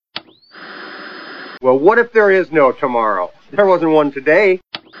Well, what if there is no tomorrow? There wasn't one today.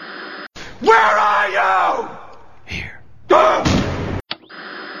 Where are you? Here.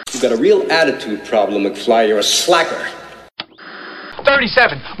 You've got a real attitude problem, McFly. You're a slacker.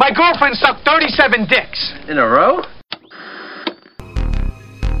 37. My girlfriend sucked 37 dicks. In a row?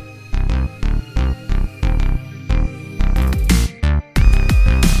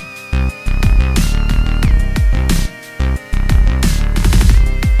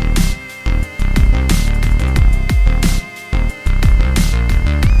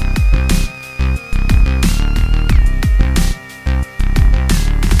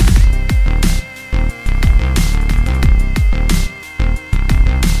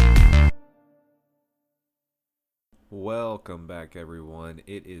 Welcome back, everyone.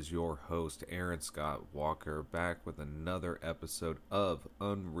 It is your host, Aaron Scott Walker, back with another episode of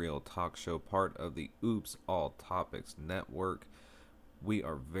Unreel Talkshow, part of the Oops All Topics Network. We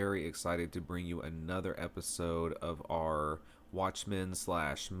are very excited to bring you another episode of our Watchmen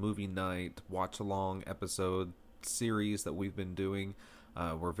 / movie night watch-along episode series that we've been doing.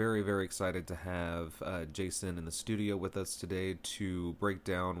 We're very, very excited to have Jason in the studio with us today to break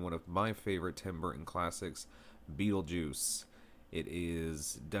down one of my favorite Tim Burton classics, Beetlejuice. It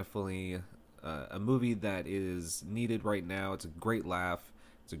is definitely a movie that is needed right now. It's a great laugh.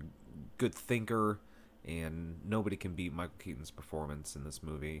 It's a good thinker, and nobody can beat Michael Keaton's performance in this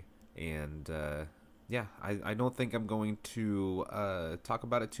movie. And I don't think I'm going to talk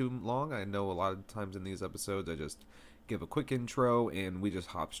about it too long. I know a lot of times in these episodes I just give a quick intro and we just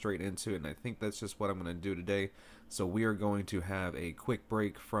hop straight into it, and I think that's just what I'm going to do today. So we are going to have a quick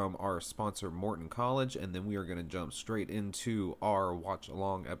break from our sponsor, Morton College, and then we are going to jump straight into our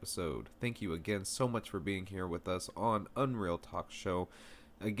watch-along episode. Thank you again so much for being here with us on Unreel Talk Show.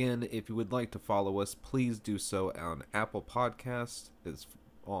 Again, if you would like to follow us, please do so on Apple Podcasts, it's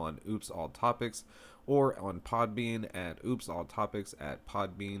on Oops All Topics, or on Podbean at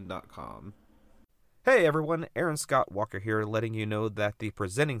oopsalltopics@podbean.com. Hey everyone, Aaron Scott Walker here, letting you know that the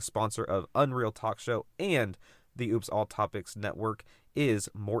presenting sponsor of Unreel Talk Show and the Oops All Topics Network is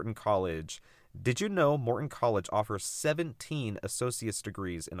Morton College. Did you know Morton College offers 17 associate's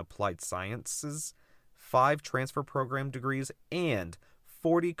degrees in applied sciences, 5 transfer program degrees, and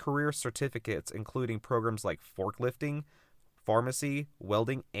 40 career certificates, including programs like forklifting, pharmacy,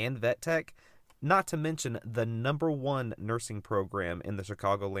 welding, and vet tech, not to mention the #1 nursing program in the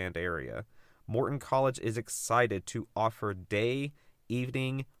Chicagoland area. Morton College is excited to offer day,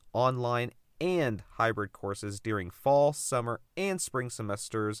 evening, online, and hybrid courses during fall, summer, and spring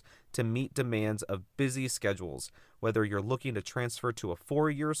semesters to meet demands of busy schedules. Whether you're looking to transfer to a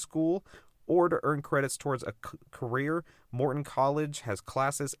 4-year school or to earn credits towards a career, Morton College has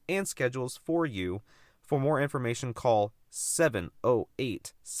classes and schedules for you. For more information, call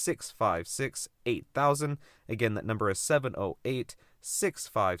 708-656-8000. Again, that number is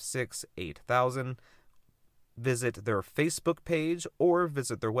 708-656-8000. Visit their Facebook page or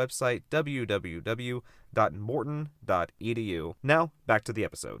visit their website, www.morton.edu. Now, back to the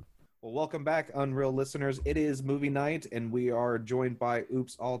episode. Well, welcome back, Unreal listeners. It is movie night, and we are joined by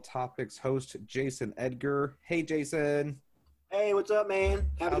Oops All Topics host Jason Edgar. Hey, Jason. Hey, what's up, man?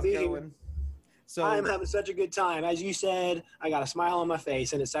 Happy to be here. So, I'm having such a good time. As you said, I got a smile on my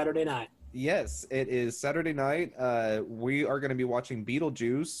face, and it's Saturday night. Yes, it is Saturday night. We are going to be watching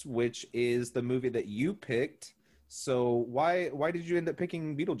Beetlejuice, which is the movie that you picked. So why did you end up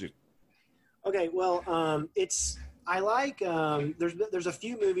picking Beetlejuice? Okay, well, there's a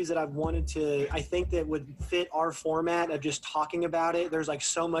few movies that I've wanted to, I think that would fit our format of just talking about it. There's like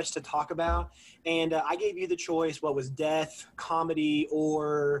so much to talk about. And I gave you the choice, what was death, comedy,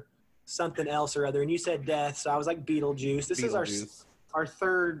 or something else or other. And you said death, so I was like Beetlejuice. This is our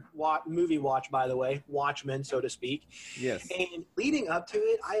third movie watch, by the way, Watchmen, so to speak. Yes. And leading up to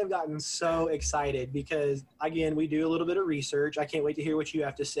it, I have gotten so excited because, again, we do a little bit of research. I can't wait to hear what you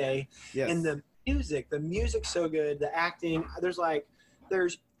have to say. Yes. And the music's so good. The acting, there's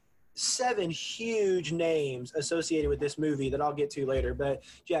 7 huge names associated with this movie that I'll get to later. But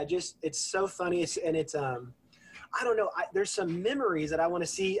yeah, it's so funny. I don't know. There's some memories that I want to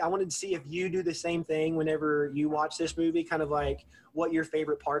see. I wanted to see if you do the same thing whenever you watch this movie, kind of like what your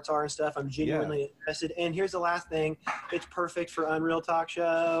favorite parts are and stuff. I'm genuinely interested. And here's the last thing. It's perfect for Unreel Talk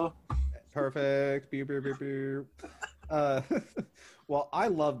Show. Perfect. Beep, beep, beep, beep. Well, I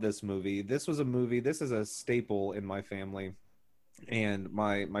love this movie. This is a staple in my family. And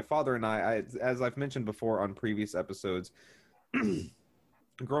my father and I, as I've mentioned before on previous episodes,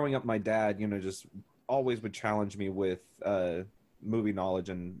 growing up, my dad, just always would challenge me with movie knowledge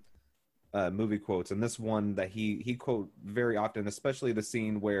and movie quotes. And this one that he quote very often, especially the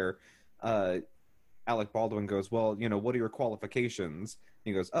scene where Alec Baldwin goes, well, what are your qualifications?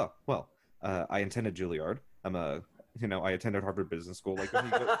 He goes, oh, well, I attended Juilliard. I attended Harvard Business School. Like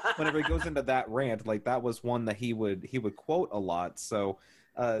whenever he goes into that rant, like that was one that he would quote a lot. So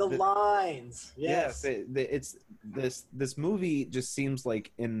the lines, yes, it's this movie just seems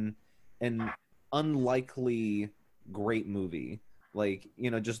like an unlikely great movie. Like,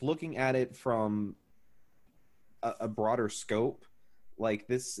 just looking at it from a broader scope, like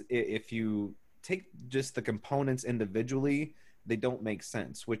this, if you take just the components individually, they don't make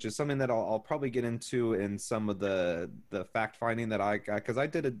sense, which is something that I'll probably get into in some of the fact finding that I got, because I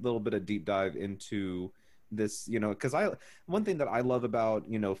did a little bit of deep dive into this, because one thing that I love about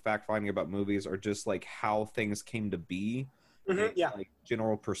fact finding about movies are just like how things came to be. And, like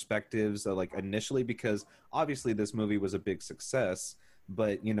general perspectives, like initially, because obviously this movie was a big success,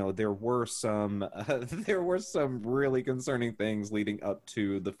 but there were some really concerning things leading up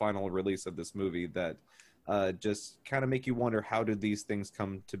to the final release of this movie that just kind of make you wonder, how did these things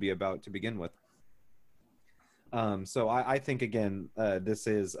come to be about to begin with? So I think again, this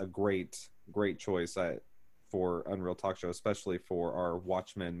is a great choice for Unreal Talk Show, especially for our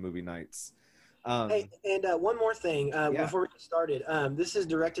Watchmen movie nights. Hey, and one more thing before we get started. This is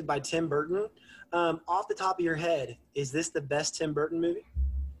directed by Tim Burton. Off the top of your head, is this the best Tim Burton movie?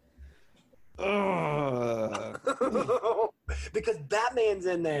 Because Batman's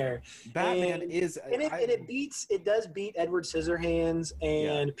in there. Batman and, is, and it does beat Edward Scissorhands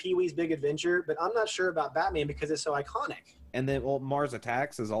and Pee-wee's Big Adventure, but I'm not sure about Batman because it's so iconic. And then, Mars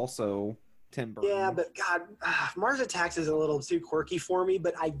Attacks is also Tim Burton. Yeah, but God, Mars Attacks is a little too quirky for me,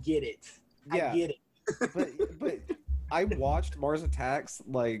 but I get it. Yeah. I get it. but I watched Mars Attacks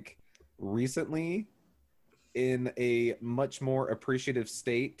like recently in a much more appreciative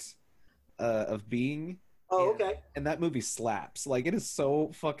state of being. Oh, okay. And that movie slaps. Like, it is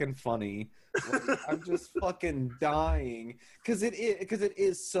so fucking funny. Like, I'm just fucking dying because it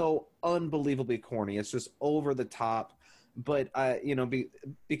is so unbelievably corny. It's just over the top, but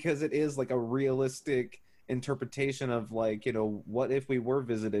because it is like a realistic interpretation of, like, what if we were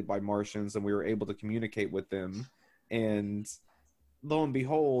visited by Martians and we were able to communicate with them, and lo and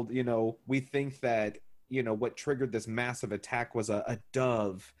behold, we think that what triggered this massive attack was a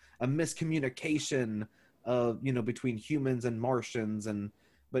dove, a miscommunication of between humans and Martians,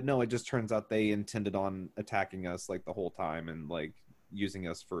 but no, it just turns out they intended on attacking us like the whole time and like using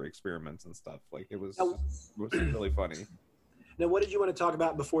us for experiments and stuff. Like, it was really funny. Now, what did you want to talk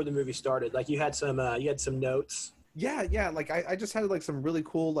about before the movie started? Like, you had some notes. Yeah. Like, I just had like some really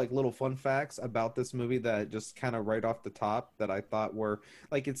cool like little fun facts about this movie that just kind of right off the top that I thought were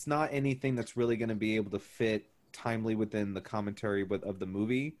like, it's not anything that's really going to be able to fit timely within the commentary of the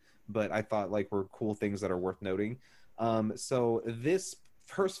movie, but I thought like were cool things that are worth noting. So this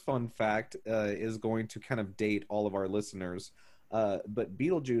first fun fact is going to kind of date all of our listeners. But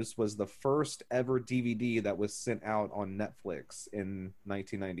Beetlejuice was the first ever DVD that was sent out on Netflix in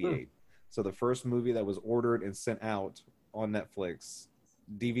 1998. So the first movie that was ordered and sent out on Netflix,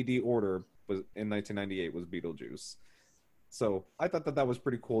 DVD order, was in 1998 was Beetlejuice. So I thought that was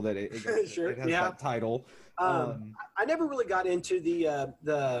pretty cool that it has that title. I never really got into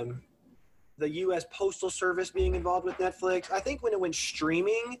the U.S. Postal Service being involved with Netflix. I think when it went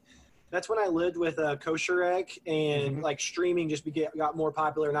streaming, that's when I lived with Kosherek, and like streaming just got more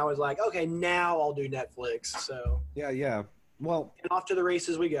popular, and I was like, okay, now I'll do Netflix. So yeah. Well, and off to the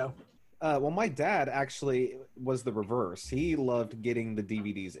races we go. Well, my dad actually was the reverse. He loved getting the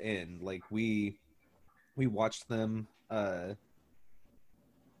DVDs in. Like, we watched them.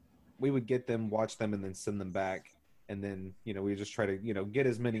 We would get them, watch them, and then send them back. And then, we just try to, get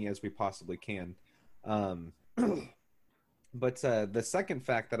as many as we possibly can. But the second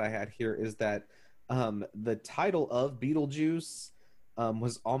fact that I had here is that the title of Beetlejuice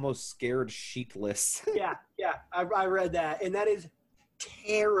was almost Scared Sheetless. Yeah, I read that, and that is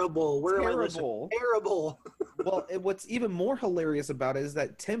terrible. Terrible. Well, what's even more hilarious about it is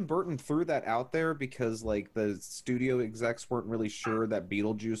that Tim Burton threw that out there because, like, the studio execs weren't really sure that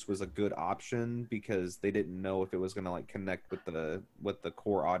Beetlejuice was a good option because they didn't know if it was going to like connect with the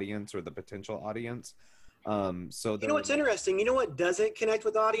core audience or the potential audience. So you know what's interesting? You know what doesn't connect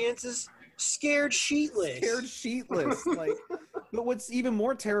with audiences? Scared Sheetless. Like, but what's even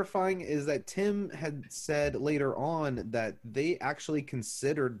more terrifying is that Tim had said later on that they actually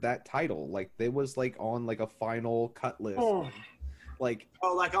considered that title. Like, they was like on like a final cut list. Like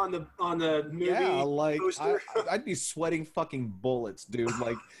on the movie. Yeah, like poster. I'd be sweating fucking bullets, dude.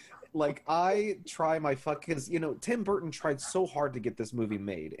 Like I try my fuck, because Tim Burton tried so hard to get this movie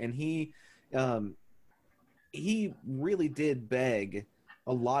made, and he really did beg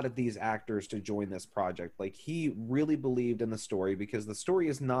a lot of these actors to join this project. Like, he really believed in the story because the story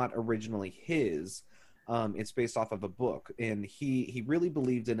is not originally his. It's based off of a book, and he really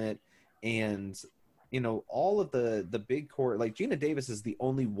believed in it. And all of the big core, like Gina Davis is the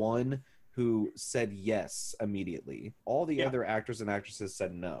only one who said yes immediately. All the other actors and actresses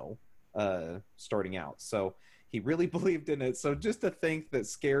said no, starting out. So he really believed in it. So just to think that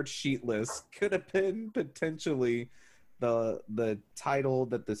Scared Sheetless could have been potentially the title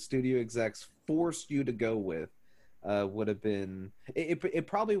that the studio execs forced you to go with, would have been, it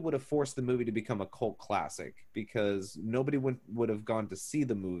probably would have forced the movie to become a cult classic, because nobody would have gone to see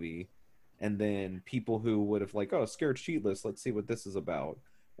the movie, and then people who would have like, oh, Scared Sheetless, let's see what this is about,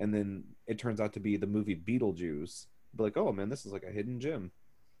 and then it turns out to be the movie Beetlejuice. Be like, oh man, this is like a hidden gem.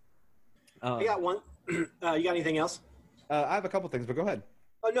 I got one. You got anything else? I have a couple things, but go ahead.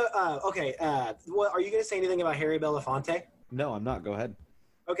 Oh no. Okay. What are you going to say anything about Harry Belafonte? No, I'm not. Go ahead.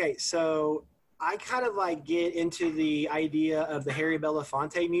 Okay, so I kind of like get into the idea of the Harry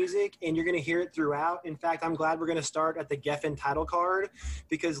Belafonte music, and you're going to hear it throughout. In fact, I'm glad we're going to start at the Geffen title card,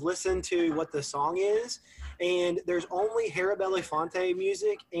 because listen to what the song is, and there's only Harry Belafonte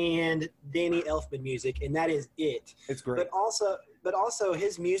music and Danny Elfman music, and that is it. It's great. But also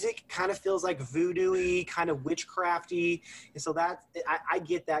his music kind of feels like voodoo-y, kind of witchcrafty, and so that I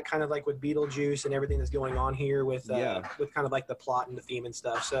get that kind of like with Beetlejuice and everything that's going on here with kind of like the plot and the theme and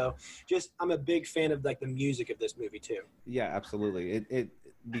stuff. So just I'm a big fan of like the music of this movie too. Yeah, absolutely. It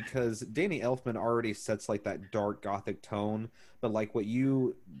because Danny Elfman already sets like that dark gothic tone, but like what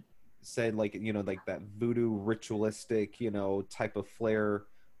you said, like like that voodoo ritualistic type of flair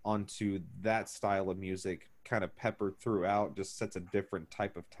onto that style of music, kind of peppered throughout, just sets a different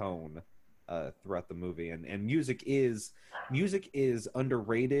type of tone throughout the movie. And music is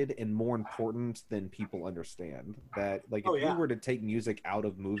underrated and more important than people understand. That like if you were to take music out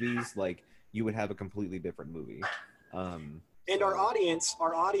of movies, like you would have a completely different movie. And our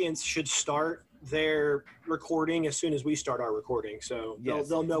audience should start their recording as soon as we start our recording, so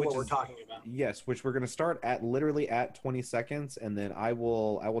they'll know what we're talking about. Yes, which we're going to start at literally at 20 seconds, and then I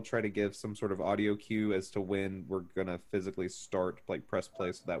will try to give some sort of audio cue as to when we're going to physically start, like press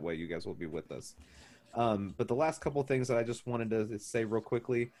play, so that way you guys will be with us. But the last couple things that I just wanted to say real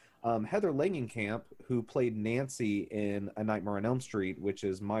quickly, Heather Langenkamp, who played Nancy in A Nightmare on Elm Street, which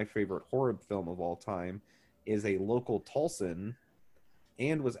is my favorite horror film of all time, is a local Tulsan,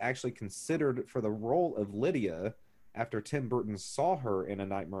 and was actually considered for the role of Lydia after Tim Burton saw her in A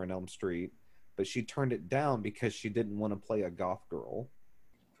Nightmare on Elm Street, but she turned it down because she didn't want to play a goth girl.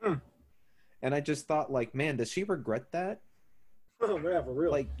 And I just thought, like, man, does she regret that? Oh, yeah, for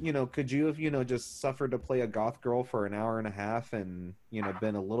real. Like, could you have, just suffered to play a goth girl for an hour and a half and,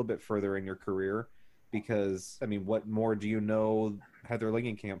 been a little bit further in your career? Because, I mean, what more do you know Heather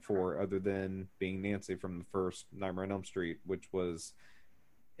Langenkamp for other than being Nancy from the first Nightmare on Elm Street, which was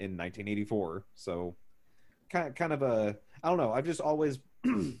in 1984. So kind of a, I don't know. I've just always,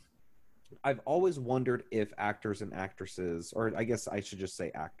 I've always wondered if actors and actresses, or I guess I should just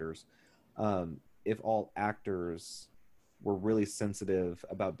say actors, if all actors were really sensitive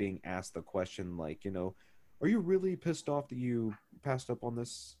about being asked the question, like, are you really pissed off that you passed up on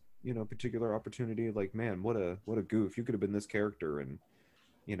this, particular opportunity? Like, man, what a goof. You could have been this character and,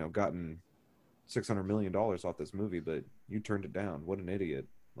 gotten $600 million off this movie, but you turned it down. What an idiot.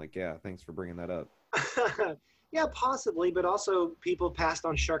 Like, yeah, thanks for bringing that up. Yeah, possibly, but also people passed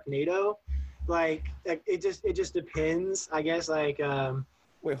on Sharknado. Like it just depends, I guess. Like,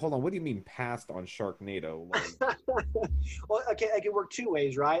 wait, hold on. What do you mean passed on Sharknado? Like... Well, okay, it could work two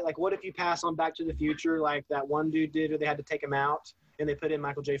ways, right? Like, what if you pass on Back to the Future, like that one dude did, or they had to take him out and they put in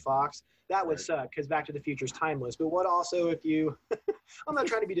Michael J. Fox? That would suck because Back to the Future is timeless. But what also if you, I'm not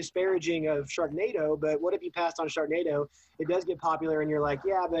trying to be disparaging of Sharknado, but what if you passed on Sharknado, it does get popular and you're like,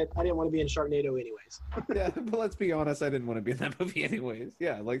 yeah, but I didn't want to be in Sharknado anyways. Yeah, but let's be honest, I didn't want to be in that movie anyways.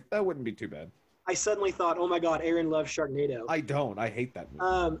 Yeah, like that wouldn't be too bad. I suddenly thought, oh my God, Aaron loves Sharknado. I don't. I hate that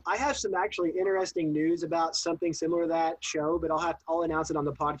movie. I have some actually interesting news about something similar to that show, but I'll announce it on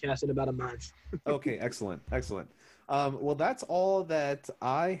the podcast in about a month. Okay, excellent. Well, that's all that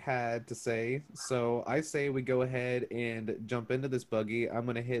I had to say. So I say we go ahead and jump into this buggy. I'm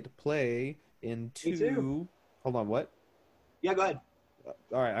going to hit play in two. Me too. Hold on, what? Yeah, go ahead.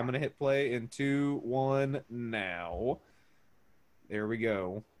 All right, I'm going to hit play in 2, 1 now. There we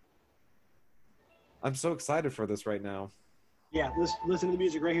go. I'm so excited for this right now. Yeah, listen to the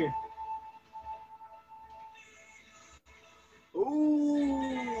music right here.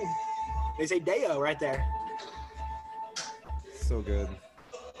 Ooh. They say Deo right there. So good.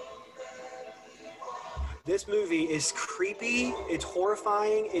 This movie is creepy. It's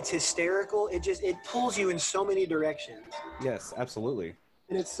horrifying. It's hysterical. It pulls you in so many directions. Yes, absolutely.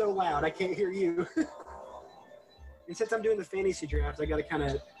 And it's so loud, I can't hear you. And since I'm doing the fantasy drafts, I got to kind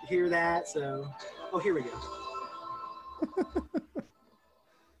of hear that. So, oh, here we go.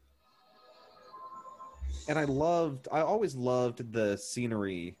 And I always loved the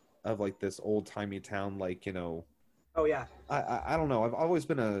scenery of like this old timey town, like, you know. Oh yeah. I don't know. I've always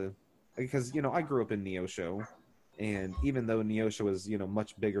been because, you know, I grew up in Neosho, and even though Neosho is, you know,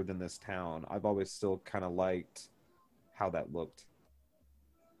 much bigger than this town, I've always still kind of liked how that looked.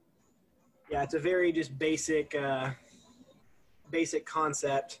 Yeah, it's a very just basic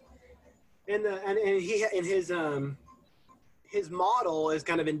concept, and his model is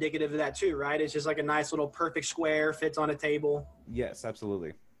kind of indicative of that too, right? It's just like a nice little perfect square, fits on a table. Yes,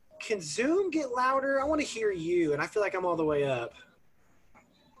 absolutely. Can Zoom get louder? I want to hear you, and I feel like I'm all the way up.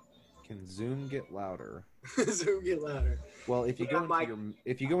 Can Zoom get louder? Zoom get louder. Well, if you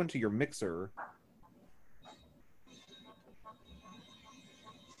go into your mixer.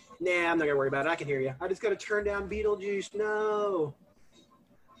 Nah, I'm not gonna worry about it. I can hear you. I just gotta turn down Beetlejuice. No.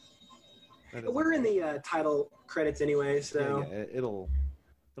 We're in the title credits anyway, so yeah, it'll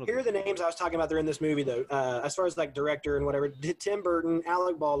here are the names I was talking about. They're in this movie, though. As far as like director and whatever, Tim Burton,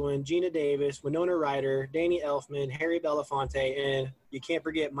 Alec Baldwin, Gina Davis, Winona Ryder, Danny Elfman, Harry Belafonte, and you can't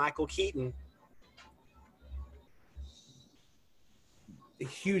forget Michael Keaton. A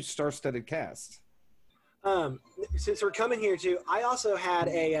huge star-studded cast. Since we're coming here too, I also had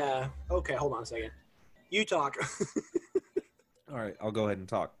a. Okay, hold on a second. You talk. All right, I'll go ahead and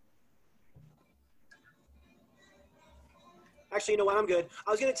talk. Actually, you know what? I'm good.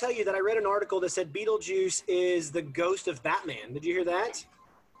 I was going to tell you that I read an article that said Beetlejuice is the ghost of Batman. Did you hear that?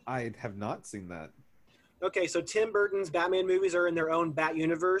 I have not seen that. Okay, so Tim Burton's Batman movies are in their own Bat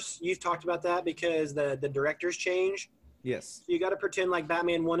universe. You've talked about that because the directors change. Yes. So you got to pretend like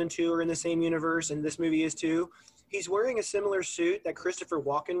Batman 1 and 2 are in the same universe, and this movie is too. He's wearing a similar suit that Christopher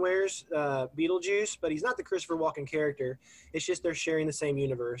Walken wears, Beetlejuice, but he's not the Christopher Walken character. It's just they're sharing the same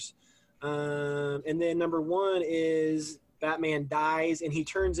universe. And then number 1 is Batman dies, and he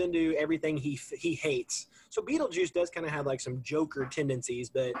turns into everything he hates. So Beetlejuice does kind of have like some Joker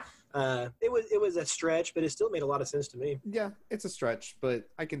tendencies, but it was a stretch, but it still made a lot of sense to me. Yeah, it's a stretch, but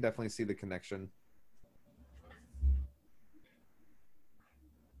I can definitely see the connection.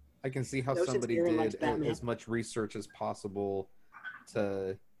 I can see how somebody did as much research as possible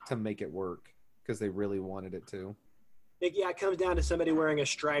to make it work because they really wanted it to. Yeah, it comes down to somebody wearing a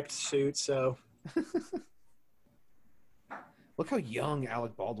striped suit, so. Look how young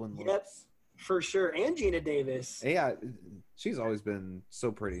Alec Baldwin looks. Yep, for sure. And Gina Davis. Yeah, she's always been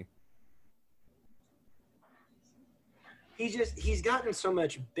so pretty. He's gotten so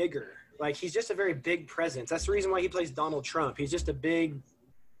much bigger. Like, he's just a very big presence. That's the reason why he plays Donald Trump. He's just a big,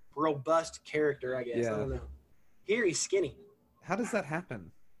 robust character, I guess. Yeah. I don't know. Here, he's skinny. How does that happen?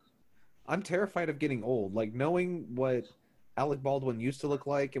 I'm terrified of getting old. Like, knowing what Alec Baldwin used to look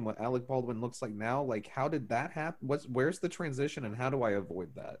like and what Alec Baldwin looks like now, like, how did that happen? Where's the transition, and how do I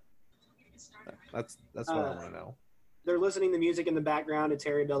avoid that? That's what I want to know. They're listening to music in the background. It's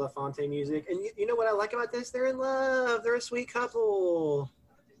Harry Belafonte music. And you know what I like about this? They're in love. They're a sweet couple.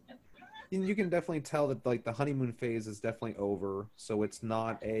 And you can definitely tell that, like, the honeymoon phase is definitely over. So it's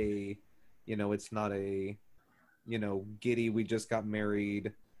not a giddy, we just got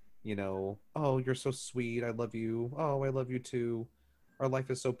married, oh, you're so sweet, I love you, oh, I love you too, our life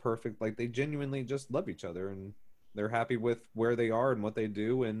is so perfect. Like, they genuinely just love each other, and they're happy with where they are and what they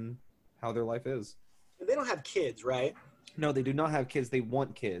do and how their life is. And they don't have kids, right? No, they do not have kids. They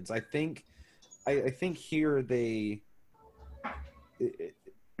want kids. I think here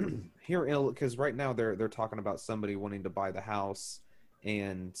because right now they're talking about somebody wanting to buy the house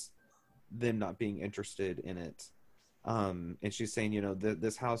and them not being interested in it. And she's saying,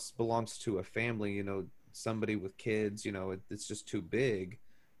 this house belongs to a family, somebody with kids, it's just too big.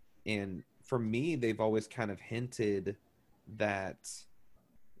 And for me, they've always kind of hinted that,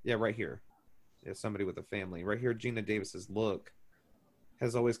 right here, somebody with a family. Right here, Gina Davis's look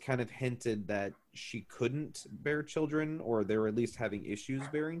has always kind of hinted that she couldn't bear children, or they're at least having issues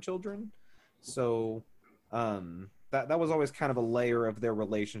bearing children. So that was always kind of a layer of their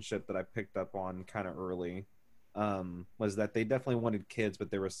relationship that I picked up on kind of early, was that they definitely wanted kids,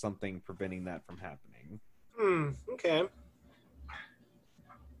 but there was something preventing that from happening. Okay.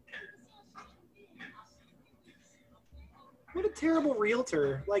 What a terrible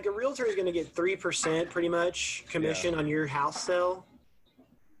realtor. Like, a realtor is going to get 3% pretty much commission on your house sale.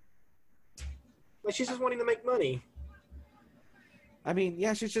 Like, she's just wanting to make money. I mean,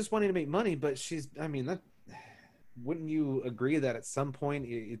 yeah, she's just wanting to make money, but wouldn't you agree that at some point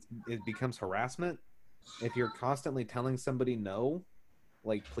it becomes harassment if you're constantly telling somebody no,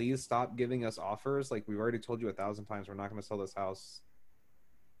 like, please stop giving us offers, like, we've already told you 1,000 times we're not going to sell this house,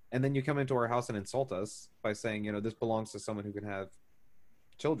 and then you come into our house and insult us by saying, you know, this belongs to someone who can have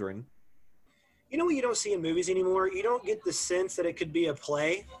children. You know what you don't see in movies anymore? You don't get the sense that it could be a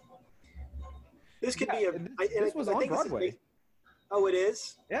play. This could be a. This was on Broadway. Oh, it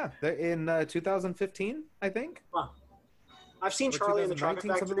is? Yeah, in 2015, I think. Huh. I've seen Charlie and the Chocolate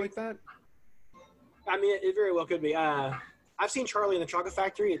Factory. Something like that. I mean, it very well could be. I've seen Charlie and the Chocolate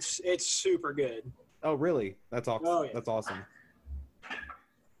Factory. It's super good. Oh, really? That's awesome. Oh, yeah. That's awesome.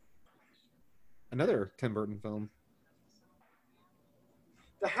 Another Tim Burton film.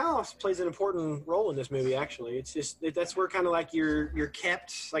 The house plays an important role in this movie, actually. It's just that's where kind of like you're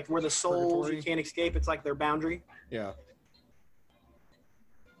kept, like where the souls you can't escape. It's like their boundary. Yeah.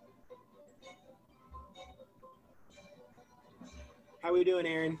 How we doing,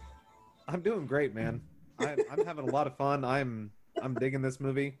 Aaron? I'm doing great, man. I'm having a lot of fun. I'm digging this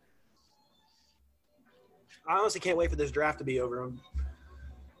movie. I honestly can't wait for this draft to be over. It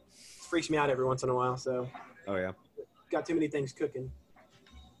freaks me out every once in a while. So. Oh yeah. Got too many things cooking.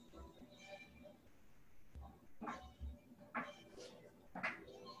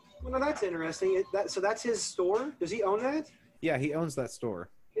 Well, no, that's interesting. So that's his store? Does he own that? Yeah, he owns that store.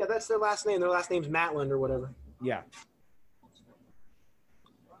 Yeah, that's their last name. Their last name's Matland or whatever. Yeah.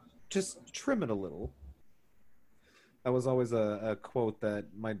 Just trim it a little. That was always a quote that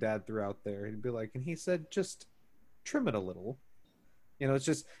my dad threw out there. He'd be like, and he said, just trim it a little. You know, it's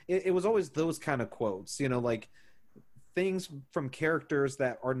just, it was always those kind of quotes, you know, like things from characters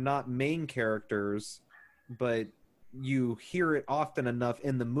that are not main characters, but you hear it often enough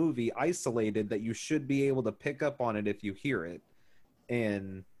in the movie isolated that you should be able to pick up on it if you hear it.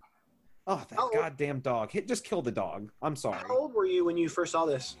 And oh, that goddamn dog. Just kill the dog. I'm sorry. How old were you when you first saw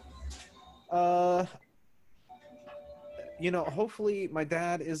this? You know, hopefully my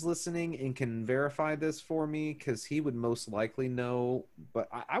dad is listening and can verify this for me, because he would most likely know, but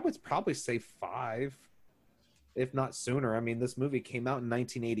I would probably say 5, if not sooner. I mean, this movie came out in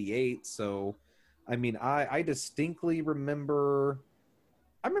 1988, so I mean, I distinctly remember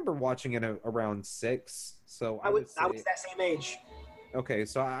watching it around 6, so I was that same age. Okay,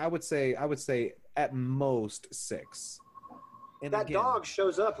 so I would say at most 6. And that dog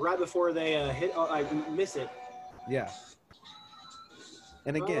shows up right before they miss it. Yeah.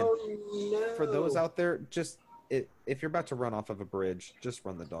 And again, for those out there, just if you're about to run off of a bridge, just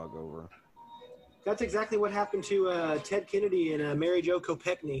run the dog over. That's exactly what happened to Ted Kennedy and Mary Jo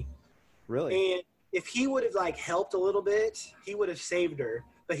Kopechne. Really? And if he would have helped a little bit, he would have saved her.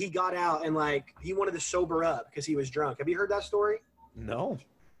 But he got out and he wanted to sober up because he was drunk. Have you heard that story? No.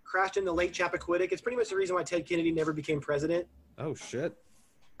 Crashed into Lake Chappaquiddick. It's pretty much the reason why Ted Kennedy never became president. Oh shit.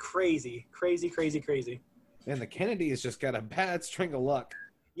 Crazy. And the Kennedys just got a bad string of luck.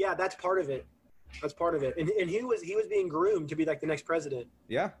 Yeah, that's part of it. And he was being groomed to be the next president.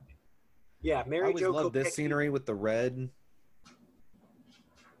 Yeah. Yeah, Mary Jo Kopechne. I always love this scenery with the red.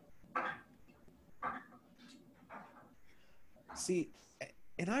 See,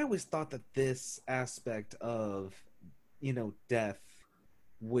 and I always thought that this aspect of, you know, death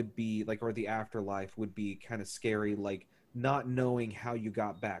would be or the afterlife would be kind of scary, not knowing how you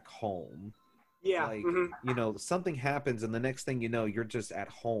got back home. Yeah. You know, something happens and the next thing you know, you're just at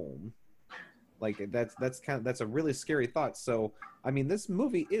home. That's a really scary thought. So, I mean, this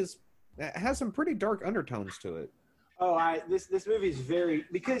movie has some pretty dark undertones to it. Oh, this movie is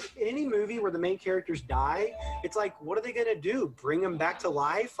because any movie where the main characters die, it's what are they going to do? Bring them back to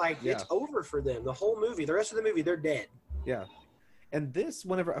life? It's over for them. The whole movie, the rest of the movie, they're dead. Yeah. And this,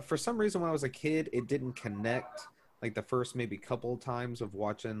 for some reason when I was a kid, it didn't connect. The first maybe couple of times of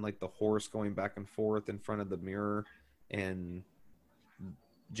watching the horse going back and forth in front of the mirror, and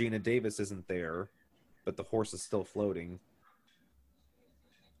Gina Davis isn't there, but the horse is still floating.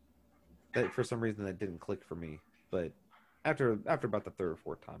 That for some reason that didn't click for me. But after about the 3rd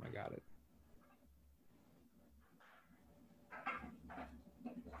or 4th time, I got it.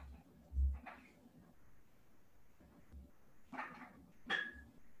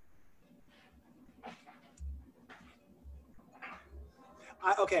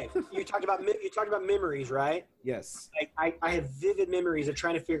 Okay, you talked about memories, right? Yes. I have vivid memories of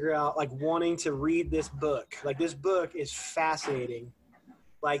trying to figure out wanting to read this book. This book is fascinating.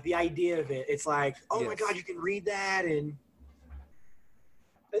 The idea of it, it's oh yes. My God, you can read that, and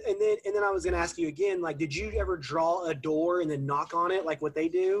then I was gonna ask you again, did you ever draw a door and then knock on it what they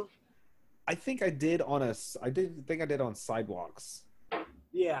do? I think I did on sidewalks.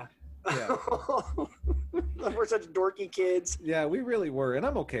 Yeah. Yeah. We're such dorky kids. Yeah, we really were, and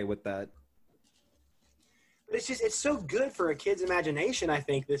I'm okay with that. But it's so good for a kid's imagination, I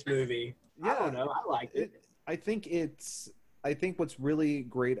think, this movie. Yeah, I don't know. I liked it. I think what's really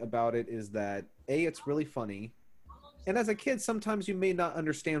great about it is that it's really funny, and as a kid, sometimes you may not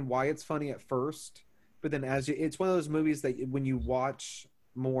understand why it's funny at first, but then it's one of those movies that when you watch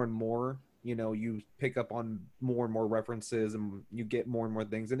more and more, you pick up on more and more references, and you get more and more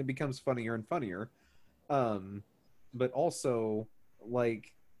things, and it becomes funnier and funnier. But also,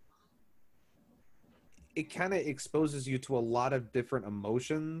 like, it kind of exposes you to a lot of different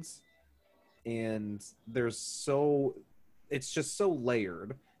emotions, and it's just so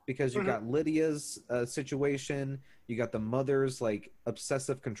layered, because you got Lydia's situation, you got the mother's like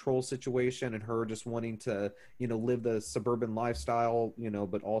obsessive control situation, and her just wanting to live the suburban lifestyle,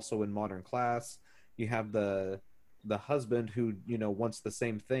 but also in modern class. You have the husband who wants the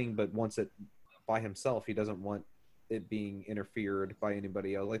same thing, but wants it by himself. He doesn't want it being interfered by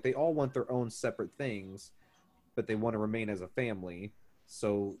anybody else. Like, they all want their own separate things, but they want to remain as a family.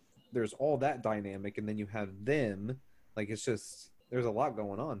 So there's all that dynamic, and then you have them. Like, it's just, there's a lot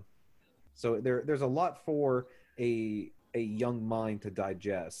going on. So there's a lot for a young mind to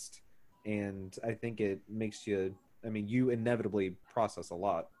digest, and I think it makes you, you inevitably process a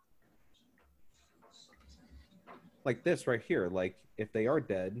lot. Like this right here, like, if they are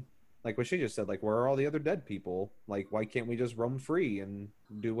dead, like what she just said, like, where are all the other dead people? Like, why can't we just roam free and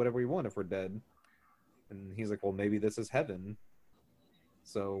do whatever we want if we're dead? And he's like, well, maybe this is heaven.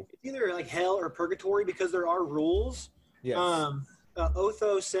 So it's either like hell or purgatory, because there are rules. yes.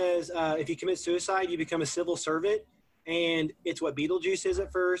 Otho says if you commit suicide, you become a civil servant, and it's what Beetlejuice is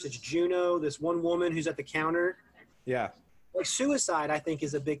at first. It's Juno, this one woman who's at the counter. Yeah. Like, suicide, I think,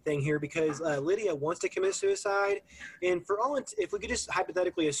 is a big thing here, because Lydia wants to commit suicide, and if we could just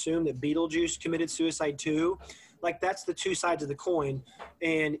hypothetically assume that Beetlejuice committed suicide too, like, that's the two sides of the coin,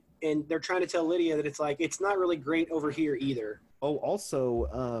 and they're trying to tell Lydia that it's not really great over here either. Oh, also,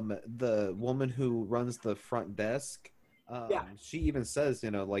 the woman who runs the front desk, she even says,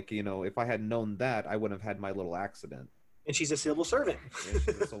 if I had known that, I wouldn't have had my little accident. And she's a civil servant. Yeah,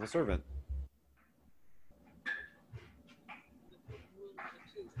 she's a civil servant.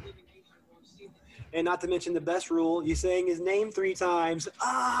 And not to mention the best rule, you saying his name 3 times.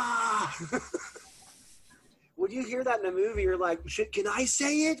 Ah! Would you hear that in a movie? You're like, can I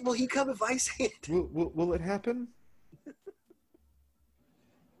say it? Will he come if I say it? Will it happen?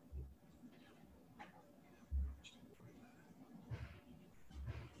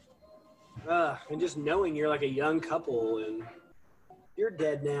 And just knowing you're like a young couple and you're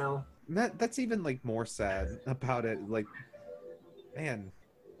dead now. That's even like more sad about it. Like, man,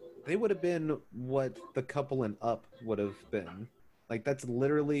 they would have been what the couple in Up would have been. Like, that's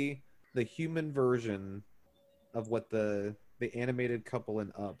literally the human version of what the animated couple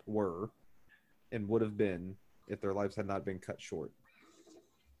in Up were and would have been if their lives had not been cut short.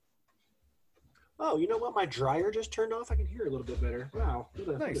 Oh, you know what? My dryer just turned off. I can hear a little bit better. Wow.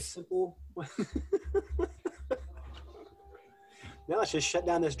 What a simple... Now let's just shut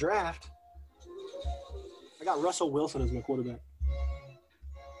down this draft. I got Russell Wilson as my quarterback.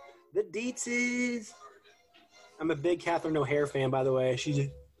 The Deetses. I'm a big Catherine O'Hara fan, by the way. She's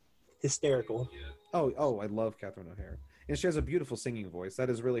hysterical. Oh, I love Catherine O'Hara. And she has a beautiful singing voice. That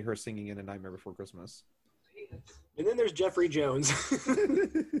is really her singing in A Nightmare Before Christmas. And then there's Jeffrey Jones.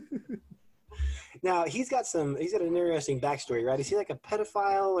 Now, he's got an interesting backstory, right? Is he like a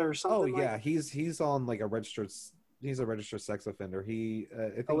pedophile or something? Oh, yeah. He's on like he's a registered sex offender. He, I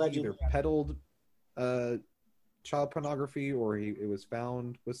think Allegedly. he either peddled child pornography or it was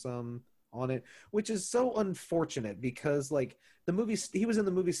found with some on it, which is so unfortunate because like he was in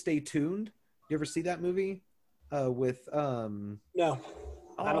the movie Stay Tuned. You ever see that movie? With No.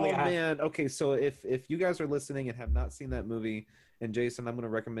 I don't think I have. Man. Okay, so if you guys are listening and have not seen that movie, and Jason, I'm going to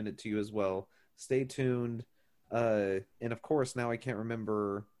recommend it to you as well. Stay tuned. And of course, now I can't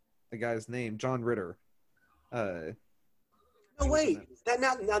remember the guy's name. John Ritter. Oh wait,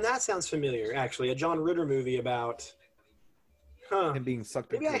 that sounds familiar. Actually, a John Ritter movie about him being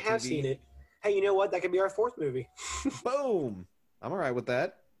sucked. Maybe into I have TV. seen it. Hey, you know what? That could be our 4th movie. Boom! I'm all right with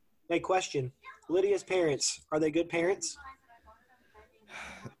that. Hey, question: Lydia's parents, are they good parents?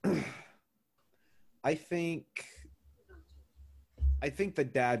 I think the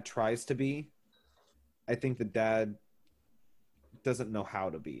dad tries to be. I think the dad doesn't know how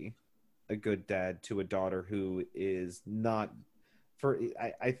to be a good dad to a daughter who is not.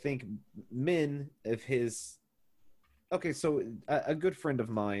 I think Min, if his. Okay, so a good friend of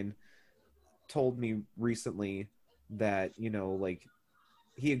mine told me recently that, like,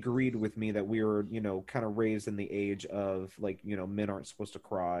 he agreed with me that we were, kind of raised in the age of like, men aren't supposed to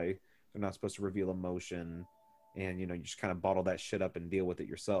cry. They're not supposed to reveal emotion. And, you just kind of bottle that shit up and deal with it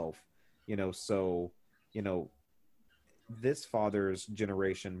yourself. So, this father's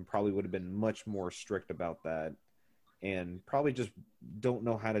generation probably would have been much more strict about that, and probably just don't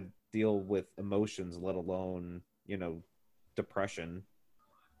know how to deal with emotions, let alone, depression.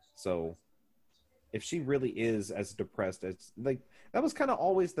 So if she really is as depressed as, like, that was kind of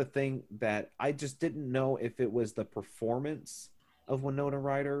always the thing that I just didn't know if it was the performance of Winona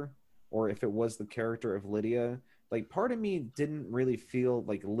Ryder or if it was the character of Lydia. Like, part of me didn't really feel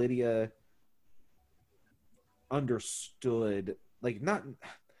like Lydia understood, like, not,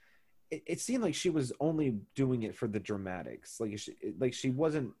 it seemed like she was only doing it for the dramatics. She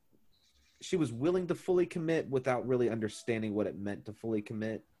was willing to fully commit without really understanding what it meant to fully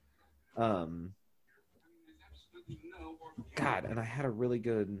commit. God, and I had a really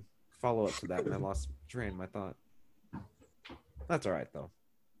good follow-up to that, and I lost train of my thought. That's all right, though.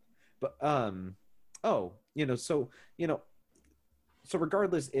 But, so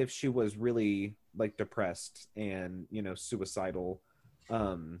regardless if she was really, like, depressed and, suicidal,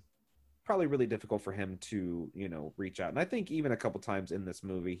 probably really difficult for him to, reach out. And I think even a couple times in this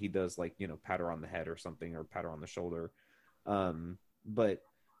movie, he does, like, pat her on the head or something, or pat her on the shoulder. But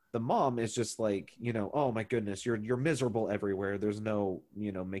the mom is just like, oh my goodness, you're miserable everywhere. There's no,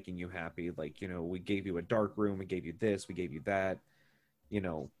 making you happy. Like, we gave you a dark room, we gave you this, we gave you that.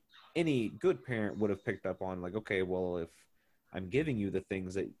 Any good parent would have picked up on, like, okay, well, if I'm giving you the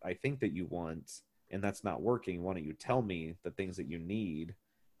things that I think that you want and that's not working, why don't you tell me the things that you need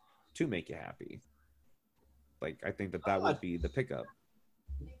to make you happy? Like, I think that would be the pickup.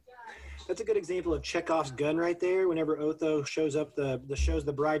 That's a good example of Chekhov's gun right there. Whenever Otho shows up, shows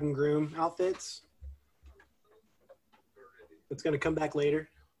the bride and groom outfits. It's going to come back later.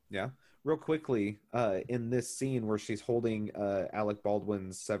 Yeah. Real quickly, in this scene where she's holding Alec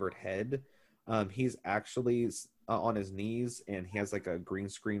Baldwin's severed head, he's actually on his knees, and he has like a green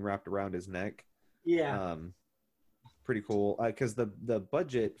screen wrapped around his neck. Yeah. Pretty cool. Because the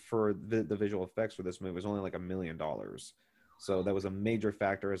budget for the visual effects for this movie was only like $1 million. So that was a major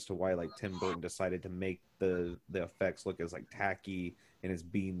factor as to why, like, Tim Burton decided to make the effects look as, like, tacky and as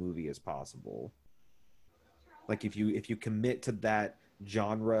B-movie as possible. Like, if you commit to that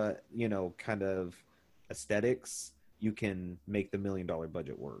genre, kind of aesthetics, you can make the $1 million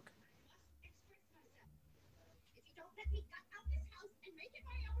budget work. If you don't let me cut out this house and make it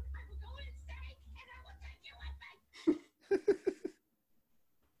my own, I will go and stay, and I will take you with me.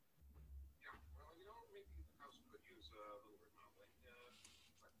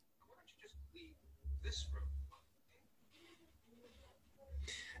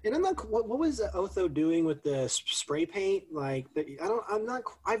 And I'm not. What was Otho doing with the spray paint? Like,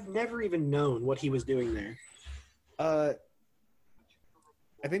 I've never even known what he was doing there. I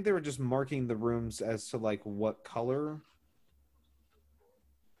think they were just marking the rooms as to, like, what color.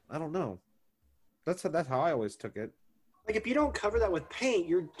 I don't know. That's how I always took it. Like, if you don't cover that with paint,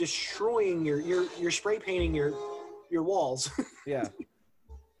 you're destroying you're spray painting your walls. Yeah.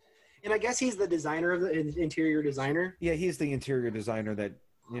 And I guess he's the designer of the interior designer. Yeah, he's the interior designer that,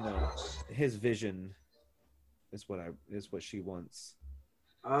 his vision is what she wants.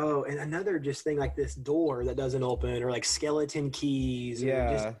 Oh, and another just thing like this door that doesn't open, or like skeleton keys.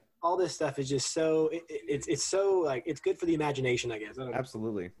 Yeah. Just, all this stuff is just so it's so, like, it's good for the imagination, I guess. I don't know.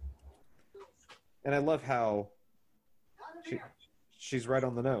 Absolutely. And I love how she's right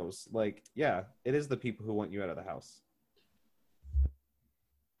on the nose. Like, yeah, it is the people who want you out of the house.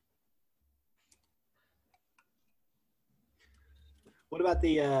 What about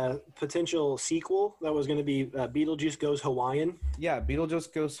the potential sequel that was going to be Beetlejuice Goes Hawaiian? Yeah,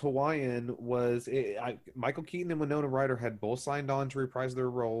 Beetlejuice Goes Hawaiian was... Michael Keaton and Winona Ryder had both signed on to reprise their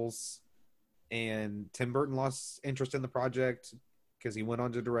roles, and Tim Burton lost interest in the project because he went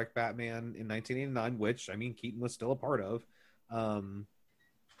on to direct Batman in 1989, which, I mean, Keaton was still a part of.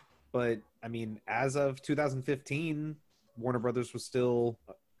 But, I mean, as of 2015, Warner Brothers was still,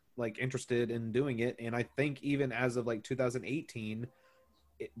 like, interested in doing it, and I think even as of, like, 2018...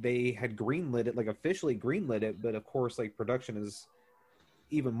 they had greenlit it, like officially greenlit it, but of course, like, production is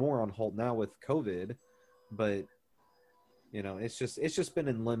even more on hold now with COVID. But it's just been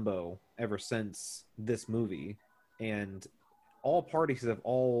in limbo ever since this movie, and all parties have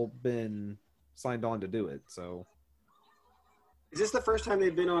all been signed on to do it. So, is this the first time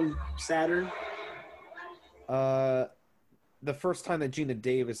they've been on Saturn? The first time that Gina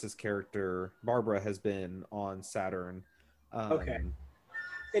Davis's character Barbara has been on Saturn. Okay.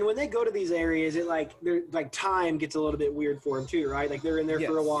 And when they go to these areas, it they're like time gets a little bit weird for them too, right? Like they're in there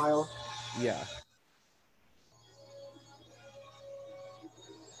for a while. Yeah.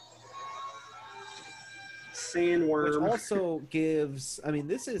 Sandworm. Which also gives, I mean,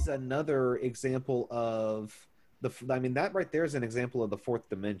 this is another example of that right there is an example of the fourth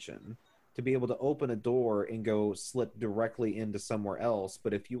dimension. To be able to open a door and go slip directly into somewhere else,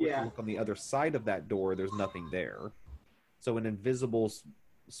 but if you were to look on the other side of that door, there's nothing there. So an invisible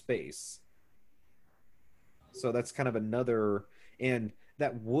space. So that's kind of another, and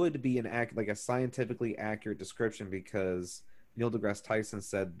that would be like a scientifically accurate description, because Neil deGrasse Tyson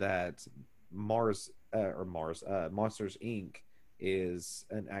said that Monsters Inc. is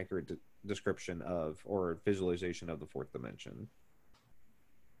an accurate description of, or visualization of, the fourth dimension.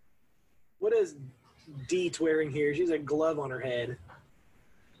 What is Deet wearing here? She's a glove on her head.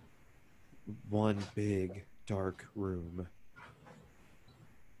 One big dark room.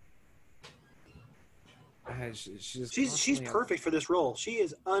 She's perfect for this role. She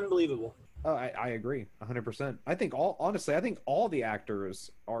is unbelievable. Oh, I agree 100%. I think all the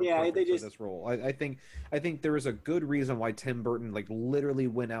actors are perfect for this role. I think there is a good reason why Tim Burton literally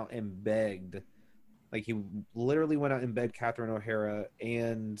went out and begged, he literally went out and begged Catherine O'Hara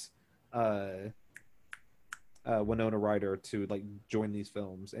and Winona Ryder to join these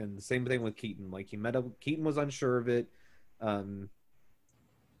films. And the same thing with Keaton. Keaton was unsure of it.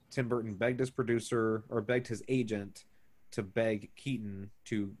 Tim Burton begged his producer, or begged his agent, to beg Keaton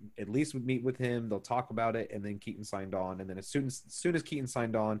to at least meet with him. They'll talk about it, and then Keaton signed on. And then as soon as Keaton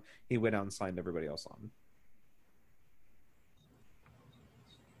signed on, he went out and signed everybody else on.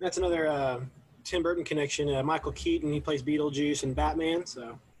 That's another Tim Burton connection. Michael Keaton, he plays Beetlejuice and Batman.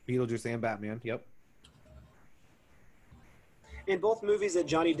 So Beetlejuice and Batman, yep. In both movies that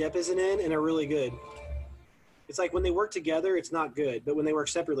Johnny Depp isn't in, and are really good. It's like when they work together, it's not good, but when they work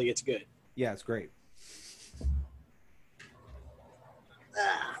separately, it's good. Yeah, it's great.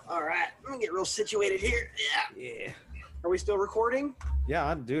 All right, I'm gonna get real situated here. Yeah. Are we still recording? Yeah,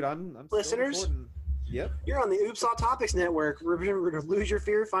 I'm listeners. Still recording. Yep. You're on the Oops All Topics Network. Remember to lose your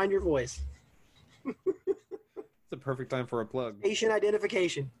fear, find your voice. It's a perfect time for a plug. Patient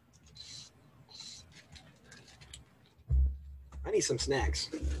identification. I need some snacks.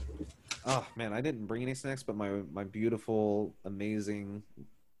 Oh man, I didn't bring any snacks, but my beautiful, amazing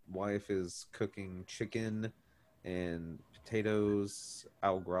wife is cooking chicken and potatoes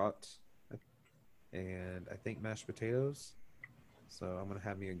au gratin, and I think mashed potatoes. So I'm gonna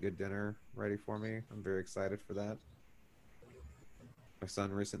have me a good dinner ready for me. I'm very excited for that. My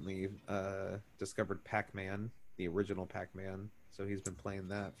son recently discovered Pac-Man, the original Pac-Man, so he's been playing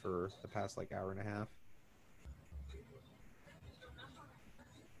that for the past hour and a half.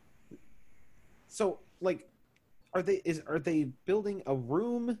 So, are they building a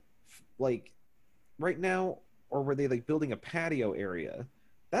room, right now, or were they building a patio area?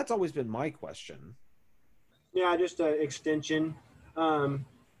 That's always been my question. Yeah, just an extension. In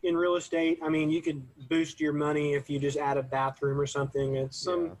real estate, I mean, you could boost your money if you just add a bathroom or something. It's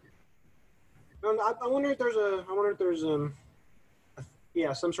some. Yeah. I wonder if there's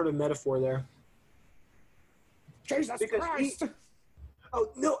some sort of metaphor there. Jesus Christ! Oh,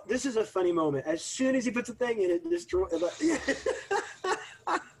 no, this is a funny moment. As soon as he puts a thing in it, destroy.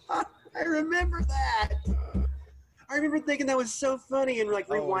 I remember that. I remember thinking that was so funny and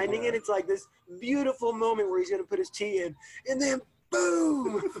rewinding it. It's this beautiful moment where he's going to put his tea in, and then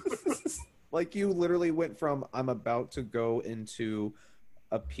boom! You literally went from I'm about to go into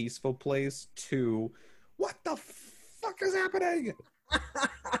a peaceful place to what the fuck is happening?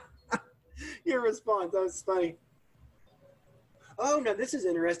 Your response, that was funny. Oh, no, this is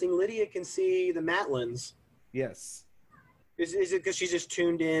interesting. Lydia can see the Matlins. Yes. Is it because she's just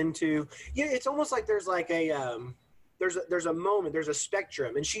tuned in to... Yeah, it's almost like there's there's a moment, there's a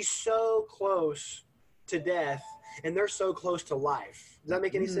spectrum, and she's so close to death, and they're so close to life. Does that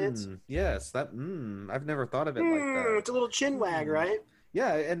make any sense? Yes. I've never thought of it like that. It's a little chin wag, right?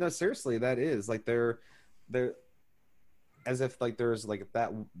 Yeah, and no, seriously, that is. They're... As if, there's,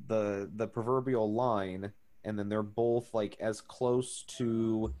 that... The proverbial line... And then they're both as close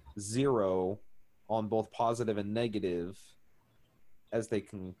to zero on both positive and negative as they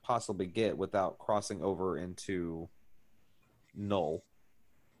can possibly get without crossing over into null.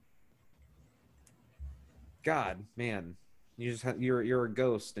 God, man, you're a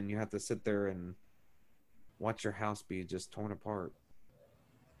ghost, and you have to sit there and watch your house be just torn apart.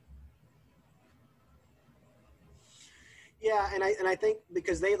 Yeah, and I think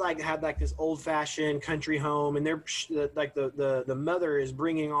because they had this old fashioned country home, and they're the mother is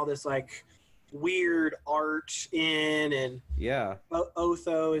bringing all this weird art in, and Yeah.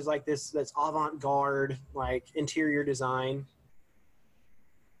 Otho is like this that's avant-garde like interior design.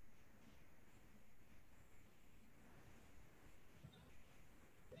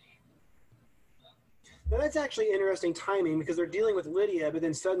 Now that's actually interesting timing because they're dealing with Lydia, but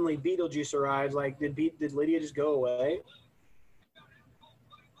then suddenly Beetlejuice arrives. Like, did Lydia just go away?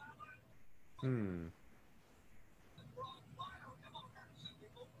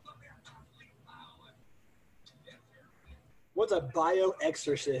 What's a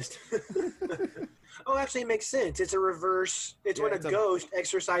bioexorcist? Oh, actually, it makes sense. It's a reverse. It's when a ghost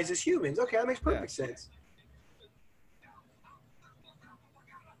exorcises humans. Okay, that makes perfect sense.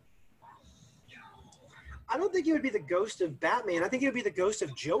 I don't think it would be the ghost of Batman. I think it would be the ghost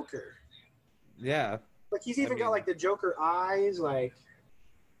of Joker. Yeah. Like, he's even got, like, the Joker eyes, like...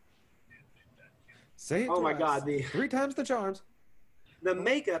 Say it oh, my twice. God. 3 times the charms. The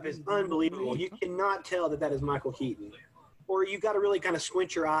makeup is unbelievable. You cannot tell that is Michael Keaton. Or you got to really kind of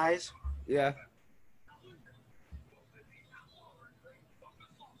squint your eyes. Yeah.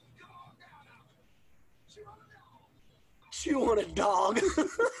 Chew on a dog.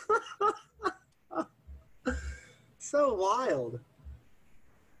 So wild.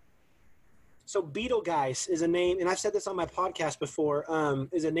 So Beetlegeist is a name, and I've said this on my podcast before,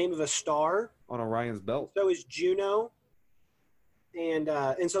 is a name of a star. On Orion's belt. So is Juno. And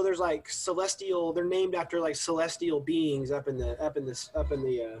so there's like celestial, they're named after like celestial beings up in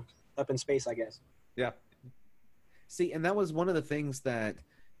space, I guess. Yeah. See, and that was one of the things that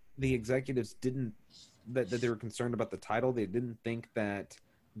the executives didn't, that they were concerned about the title. They didn't think that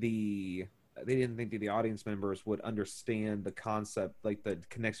the audience members would understand the concept, like the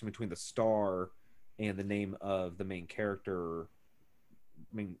connection between the star and the name of the main character.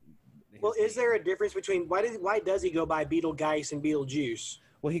 Well, is there a difference between why does he go by Beetlegeist and Beetlejuice?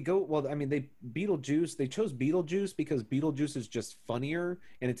 Well, Beetlejuice, they chose Beetlejuice because Beetlejuice is just funnier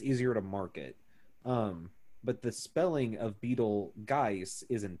and it's easier to market. But the spelling of Beetlegeist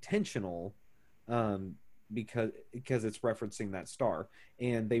is intentional, because it's referencing that star.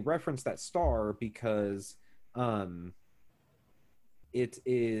 And they reference that star because it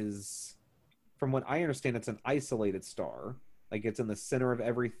is, from what I understand, it's an isolated star. Like, it's in the center of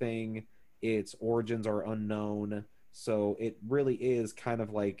everything. Its origins are unknown. So it really is kind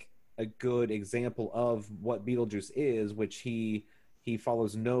of like a good example of what Beetlejuice is, which he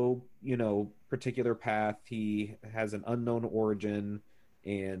follows no, particular path. He has an unknown origin,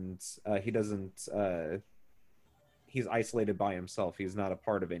 and he's isolated by himself. He's not a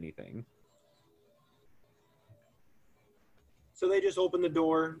part of anything. So they just open the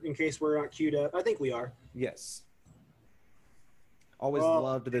door in case we're not queued up. I think we are. Yes. Always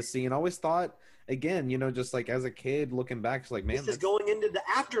loved this scene. Always thought, again, just like as a kid looking back, it's like, man, this is going into the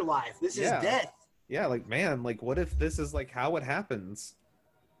afterlife. This is death. Yeah, like, man, like, what if this is like how it happens?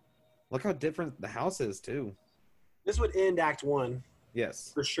 Look how different the house is too. This would end Act 1.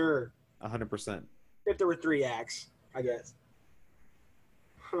 Yes. For sure. 100%. If there were 3 acts, I guess.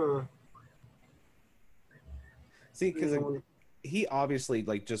 Huh. See, because he obviously,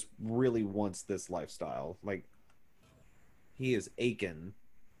 like, just really wants this lifestyle. Like, he is aching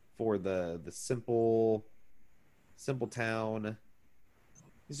for the simple town.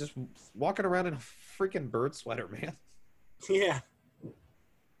 He's just walking around in a freaking bird sweater, man. Yeah.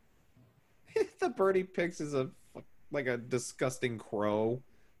 The bird he picks is like a disgusting crow.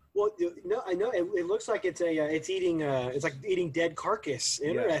 Well, no, I know it looks like it's like eating dead carcass.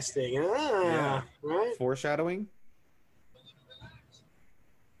 Interesting. Yeah. Right. Foreshadowing.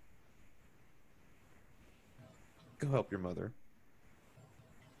 Go help your mother.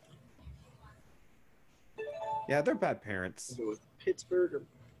 Yeah, they're bad parents. Go with Pittsburgh or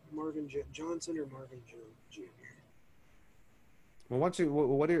Marvin Johnson or Marvin Jr. Well,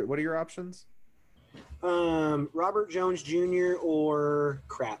 what are your options? Robert Jones Jr. or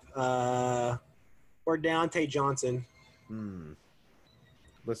or Deontay Johnson.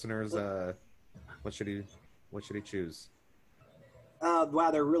 Listeners, what should he choose? Wow,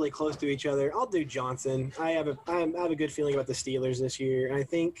 they're really close to each other. I'll do Johnson. I have a good feeling about the Steelers this year, and I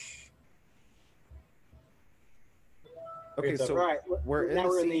think. Okay, so right. We're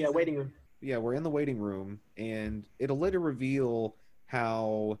in the waiting room. Yeah, we're in the waiting room, and it'll later reveal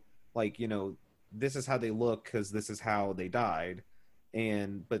how, like, this is how they look because this is how they died,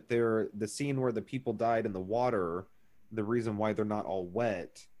 but the scene where the people died in the water, the reason why they're not all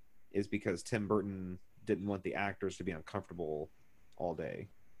wet is because Tim Burton didn't want the actors to be uncomfortable all day.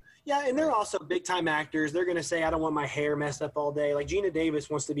 Yeah, and they're also big time actors. They're gonna say, "I don't want my hair messed up all day." Like Gina Davis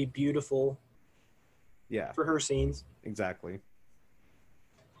wants to be beautiful. Yeah. For her scenes. Exactly.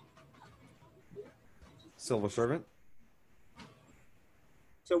 Civil servant.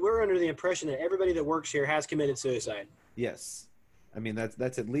 So we're under the impression that everybody that works here has committed suicide. Yes, I mean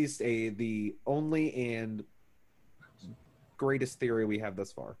that's at least the only and greatest theory we have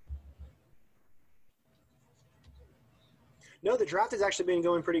thus far. No, the draft has actually been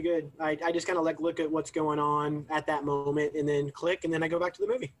going pretty good. I just kind of look at what's going on at that moment and then click, and then I go back to the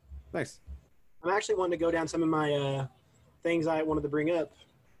movie. Nice. I'm actually wanting to go down some of my things I wanted to bring up.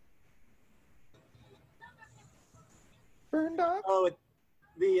 Burned up. Oh,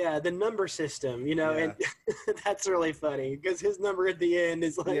 the number system, you know, Yeah. and that's really funny because his number at the end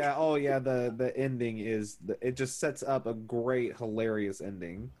is like, Yeah. Oh, yeah. The ending is it just sets up a great, hilarious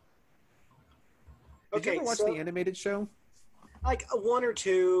ending. Did you ever watch the animated show? Like one or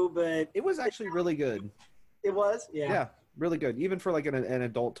two, but It was actually really good. it was, Yeah, really good. Even for like an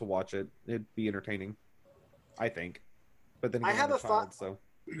adult to watch it, it'd be entertaining, I think. But then I again, have I'm a child, so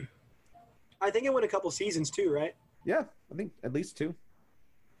I think it went a couple seasons too, right? yeah, I think at least 2.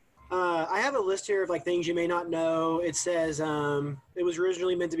 I have a list here of like things you may not know. It says it was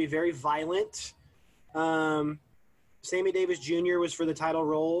originally meant to be very violent. Sammy Davis Jr. was for the title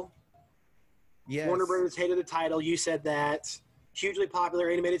role. Yes. Warner Brothers hated the title. You said that. Hugely popular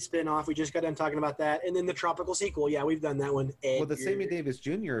animated spinoff. We just got done talking about that. And then the tropical sequel. Yeah, we've done that one. Well, the Sammy Davis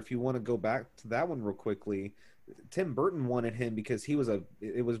Jr., if you want to go back to that one real quickly, Tim Burton wanted him because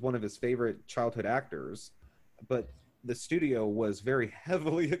it was one of his favorite childhood actors, but the studio was very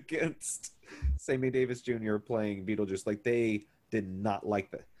heavily against Sammy Davis Jr. playing Beetlejuice. Like, they did not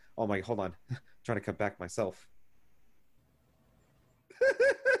like that. Oh my, hold on. I'm trying to cut back myself.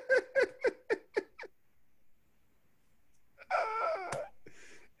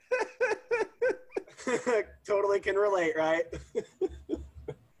 Totally can relate, right?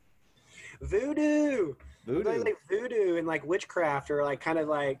 Voodoo. Like voodoo and like witchcraft, or like kind of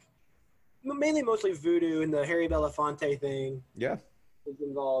like mostly voodoo, and the Harry Belafonte thing. Yeah. Is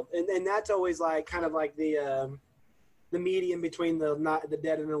involved, and that's always like kind of like the medium between the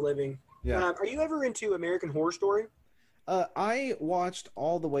dead and the living. Yeah. Are you ever into American Horror Story? I watched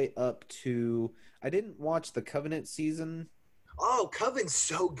all the way up to. I didn't watch the Covenant season. Oh, Covenant's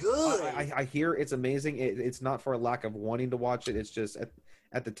so good. I hear it's amazing. It's not for a lack of wanting to watch it. It's just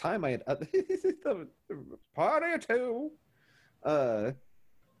at the time I had party too.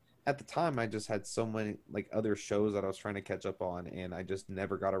 At the time I just had so many like other shows that I was trying to catch up on, and I just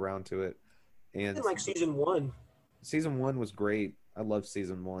never got around to it. And like season 1. Season 1 was great. I love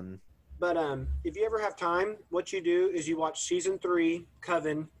season 1. But if you ever have time, what you do is you watch season 3,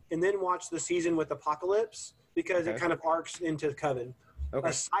 Coven, and then watch the season with Apocalypse, because it kind of arcs into Coven. Okay.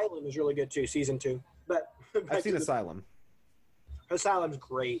 Asylum is really good too, season 2. But I've seen Asylum. Asylum's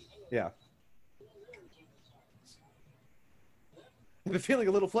great. Yeah. I've been feeling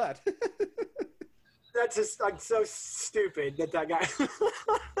a little flat. That's just like so stupid that guy.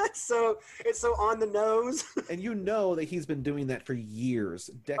 it's so on the nose. And you know that he's been doing that for years,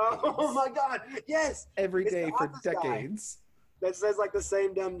 decades. Oh my God! Yes. Every It's day the for office guy decades. that says like the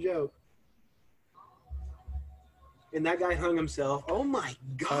same dumb joke. And that guy hung himself. Oh my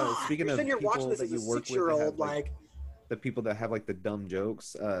God! Speaking of you're watching people this that as you a work with, that 6-year-old, have, like the people that have like the dumb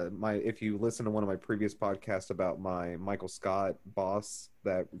jokes. If you listen to one of my previous podcasts about my Michael Scott boss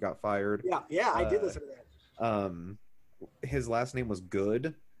that got fired. Yeah, I did listen to that. His last name was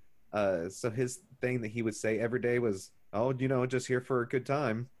Good. So his thing that he would say every day was, "Oh, just here for a good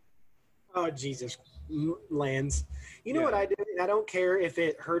time." Oh Jesus, lands. You know what I do? I don't care if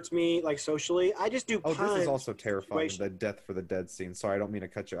it hurts me like socially. I just do puns. Oh, this is also terrifying. The Death for the Dead scene. Sorry, I don't mean to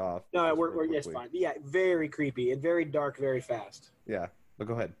cut you off. No, we're yes, fine. But yeah, very creepy and very dark, very fast. Yeah, but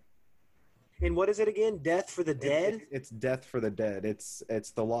go ahead. And what is it again? Death for the Dead? It's Death for the Dead. It's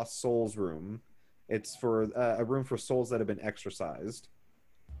the Lost Souls room. It's for a room for souls that have been exorcised.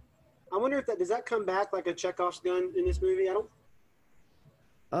 I wonder if does that come back like a Chekhov's gun in this movie? I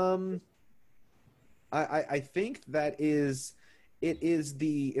don't. I think that it's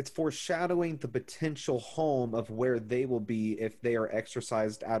foreshadowing the potential home of where they will be if they are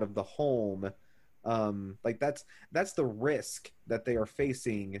exorcised out of the home. Like that's the risk that they are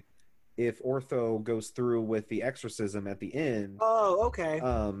facing if Ortho goes through with the exorcism at the end. Oh, okay.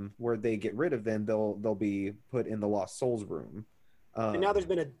 Where they get rid of them, they'll be put in the Lost Souls room. And now there's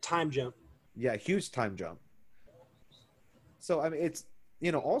been a time jump. Yeah, huge time jump. So I mean, it's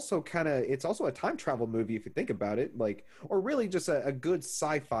also it's also a time travel movie if you think about it, like, or really just a good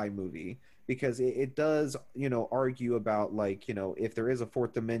sci-fi movie, because it does argue about like if there is a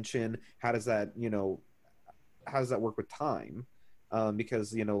fourth dimension, how does that work with time?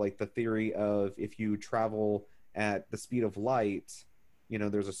 Because like the theory of if you travel at the speed of light,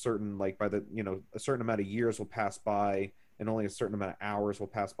 there's a certain, like, by the, a certain amount of years will pass by and only a certain amount of hours will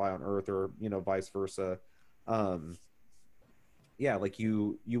pass by on Earth, or vice versa. Yeah, like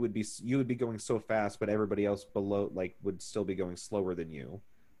you would be going so fast, but everybody else below, like, would still be going slower than you.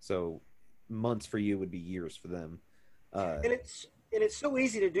 So months for you would be years for them. And it's so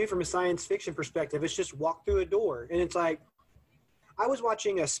easy to do from a science fiction perspective. It's just walk through a door, and it's like, I was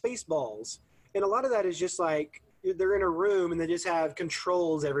watching Spaceballs, and a lot of that is just like they're in a room and they just have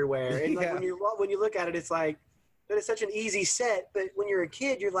controls everywhere. And like Yeah. when you look at it, it's like that is such an easy set. But when you're a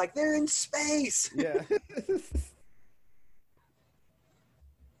kid, you're like, they're in space. Yeah.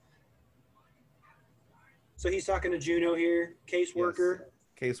 So he's talking to Juno here, caseworker.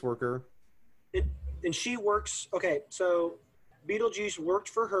 Yes. Caseworker. And she works. Okay, so Beetlejuice worked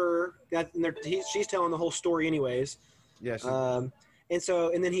for her. She's telling the whole story, anyways. Yeah.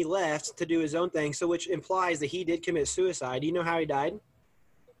 And then he left to do his own thing. So which implies that he did commit suicide. Do you know how he died?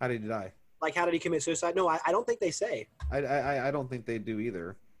 How did he die? Like, how did he commit suicide? No, I don't think they say. I don't think they do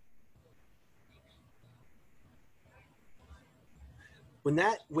either. When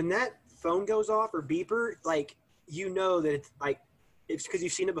that phone goes off or beeper, like, that it's because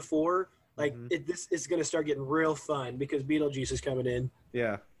you've seen it before. Like, this is going to start getting real fun because Beetlejuice is coming in.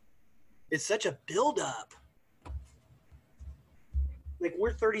 Yeah. It's such a build-up. Like,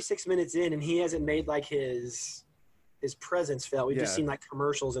 we're 36 minutes in, and he hasn't made, like, his presence felt. We've just seen, like,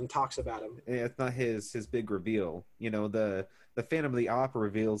 commercials and talks about him. Yeah, it's not his big reveal. The Phantom of the Opera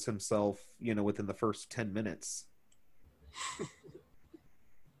reveals himself, within the first 10 minutes.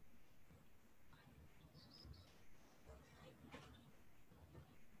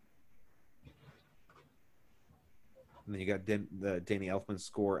 And then you got the Danny Elfman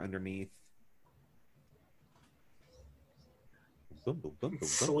score underneath.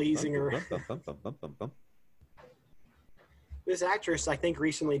 Sleazing her. This actress, I think,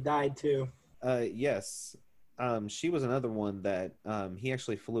 recently died too. Yes. She was another one that he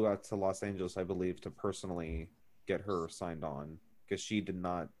actually flew out to Los Angeles, I believe, to personally get her signed on, because she did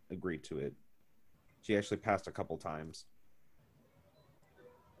not agree to it. She actually passed a couple times.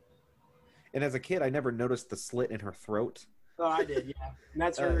 And as a kid, I never noticed the slit in her throat. Oh, I did, yeah. And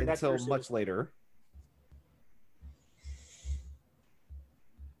that's her. That's until her much later.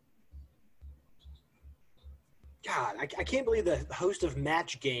 God, I can't believe the host of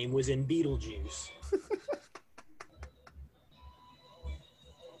Match Game was in Beetlejuice.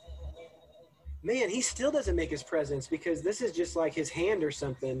 Man, he still doesn't make his presence because this is just like his hand or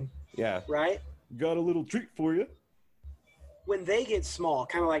something. Yeah. Right? Got a little treat for you. When they get small,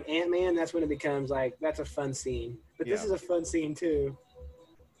 kind of like Ant-Man, that's when it becomes like, that's a fun scene. But this is a fun scene too.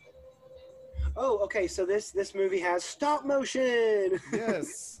 Oh, okay, so this movie has stop motion.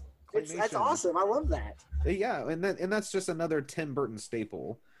 Yes. That's awesome. I love that. Yeah, and that's just another Tim Burton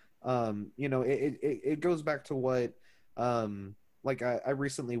staple. It goes back to what I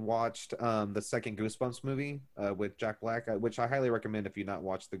recently watched the second Goosebumps movie with Jack Black, which I highly recommend if you've not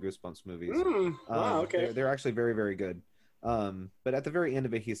watched the Goosebumps movies. Wow, okay. They're actually very, very good. But at the very end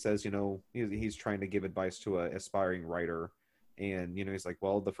of it, he says, he's trying to give advice to an aspiring writer. And, he's like,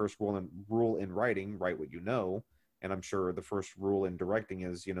 well, the first rule in writing, write what you know. And I'm sure the first rule in directing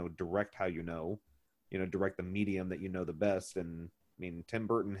is, direct how you know, direct the medium that you know the best. And I mean, Tim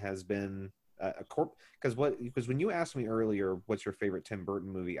Burton has been because when you asked me earlier, what's your favorite Tim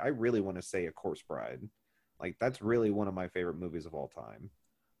Burton movie? I really want to say A Corpse Bride. Like, that's really one of my favorite movies of all time.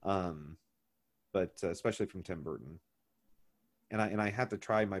 But especially from Tim Burton. And I have to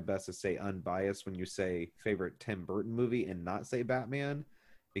try my best to say unbiased when you say favorite Tim Burton movie and not say Batman,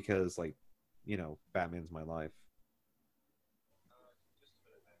 because, like, Batman's my life.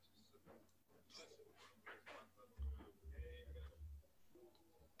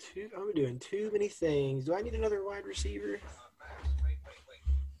 I'm doing too many things. Do I need another wide receiver?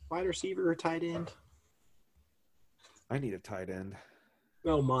 Wide receiver or tight end? I need a tight end.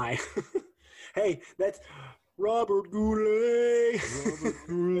 Oh, my. Hey, that's Robert Goulet.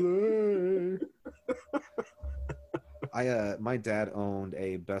 My dad owned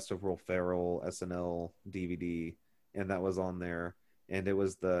a Best of Will Ferrell SNL DVD, and that was on there. And it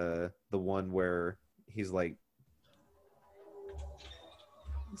was the one where he's like,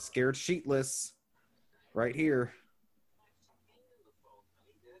 scared sheetless, right here.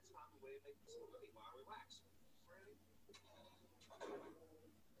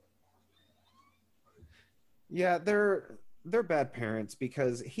 Yeah, they're bad parents,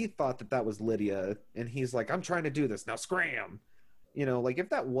 because he thought that was Lydia, and he's like, I'm trying to do this now, scram. Like, if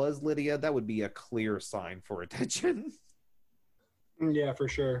that was Lydia, that would be a clear sign for attention. Yeah, for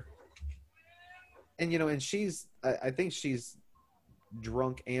sure. And and she's, I think she's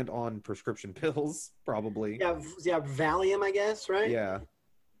drunk and on prescription pills, probably. Yeah, Valium, I guess, right? Yeah.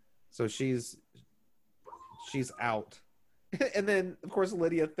 So she's out. And then, of course,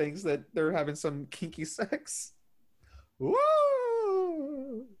 Lydia thinks that they're having some kinky sex. Woo!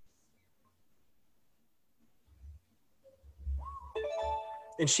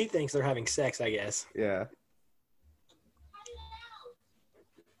 And she thinks they're having sex, I guess. Yeah.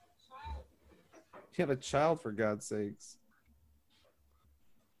 You have a child, for God's sakes.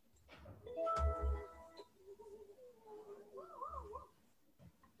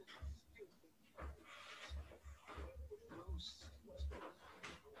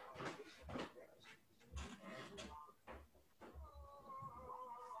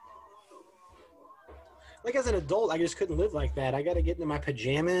 Like, as an adult, I just couldn't live like that. I got to get into my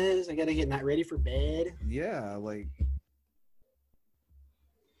pajamas. I got to get not ready for bed. Yeah, like...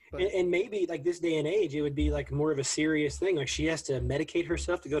 But, And maybe, like, this day and age, it would be, like, more of a serious thing. Like, she has to medicate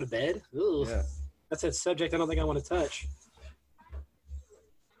herself to go to bed. Ugh. yeah. That's a subject I don't think I want to touch.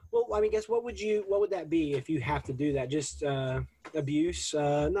 Well, I mean, what would that be if you have to do that? Just abuse?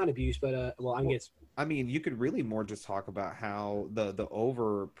 Not abuse, but, I mean, you could really more just talk about how the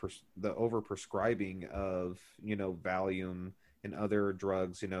over prescribing of, you know, Valium and other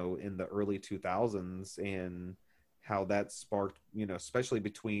drugs, you know, in the early 2000s, and how that sparked, you know, especially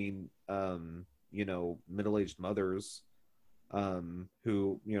between you know, middle-aged mothers who,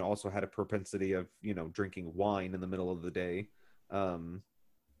 you know, also had a propensity of, you know, drinking wine in the middle of the day,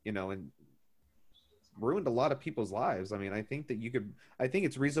 you know, and ruined a lot of people's lives. I mean, I think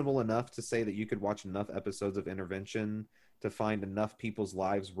it's reasonable enough to say that you could watch enough episodes of Intervention to find enough people's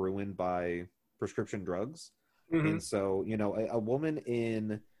lives ruined by prescription drugs. Mm-hmm. And so, you know, a woman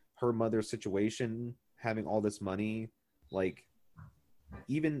in her mother's situation, having all this money, like,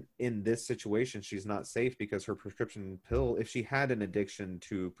 even in this situation, she's not safe, because her prescription pill, if she had an addiction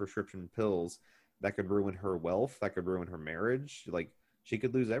to prescription pills, that could ruin her wealth, that could ruin her marriage. Like, she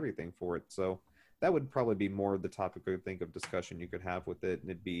could lose everything for it. So that would probably be more the topic, I think, of discussion you could have with it, and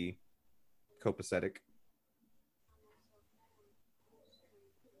it'd be copacetic.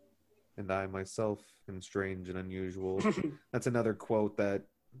 And I myself am strange and unusual. That's another quote that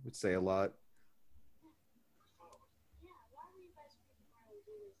would say a lot.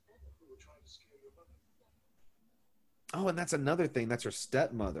 Oh, and that's another thing. That's her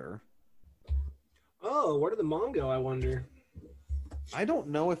stepmother. Oh, where did the mom go, I wonder? I don't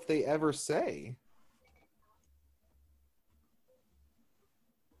know if they ever say.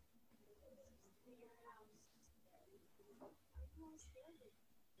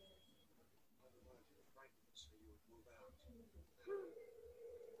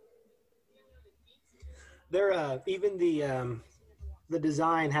 They're even the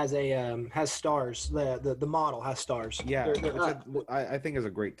design has stars. The model has stars. Yeah, They're I think is a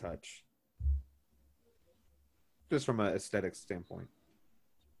great touch, just from an aesthetic standpoint.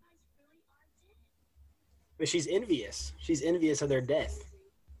 but she's envious. She's envious of their death.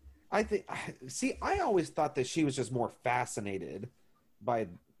 I always thought that she was just more fascinated by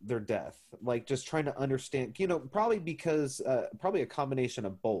their death, like just trying to understand, probably because probably a combination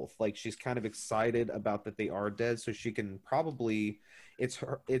of both. Like, she's kind of excited about that they are dead, so she can probably, it's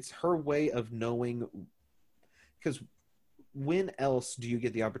her way of knowing, because when else do you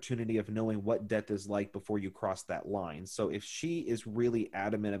get the opportunity of knowing what death is like before you cross that line? So if she is really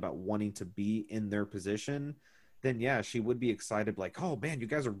adamant about wanting to be in their position, then yeah, she would be excited, like, oh man, you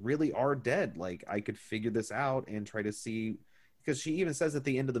guys really are dead. Like, I could figure this out and try to see, because she even says at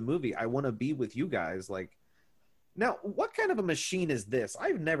the end of the movie, I want to be with you guys. Like, now, what kind of a machine is this?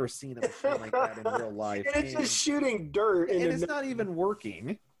 I've never seen a machine like that in real life. And it's just shooting dirt. And it's not even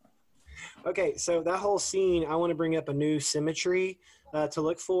working. Okay, so that whole scene, I want to bring up a new symmetry to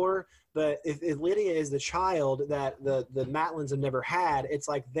look for. But if Lydia is the child that the Matlins have never had, it's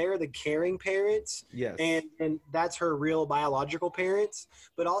like they're the caring parents. Yes. And that's her real biological parents.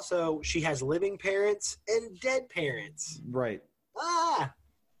 But also she has living parents and dead parents. Right. Ah!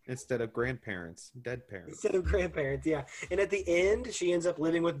 Instead of grandparents, dead parents. Instead of grandparents, yeah. And at the end, she ends up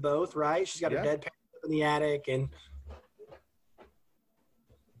living with both, right? She's got her dead parents up in the attic and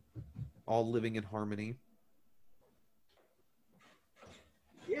all living in harmony.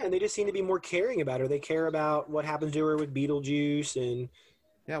 yeah, and they just seem to be more caring about her. They care about what happens to her with Beetlejuice and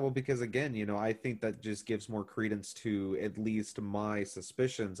yeah, well, because again, I think that just gives more credence to at least my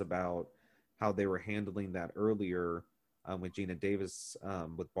suspicions about how they were handling that earlier with Gina Davis,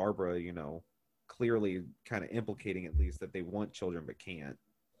 with Barbara, clearly kind of implicating at least that they want children but can't.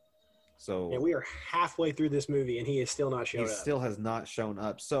 So yeah, we are halfway through this movie and he is still not showing up. He still has not shown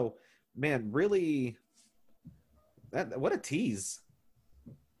up. So, man, really, what a tease.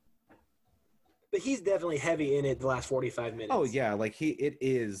 But he's definitely heavy in it the last 45 minutes. Oh yeah, like it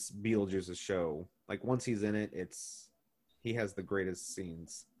is Beetlejuice's show. Like once he's in it, he has the greatest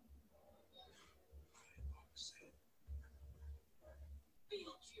scenes.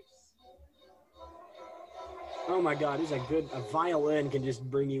 Oh my God, a violin can just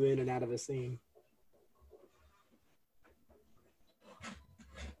bring you in and out of a scene.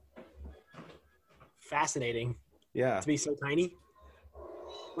 Fascinating. Yeah. To be so tiny.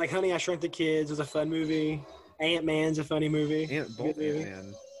 Like Honey, I Shrunk the Kids was a fun movie. Ant-Man's a funny movie. Both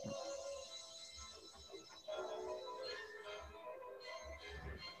Ant-Man.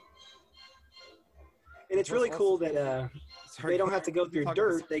 And it's really cool that they don't have to go through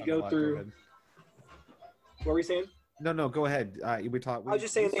dirt. They go through. What were you saying? No, go ahead. I was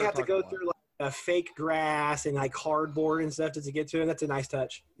just saying they have to go through like a fake grass and like cardboard and stuff to get to it. That's a nice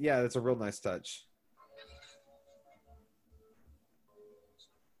touch. Yeah, that's a real nice touch.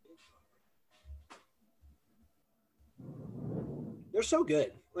 They're so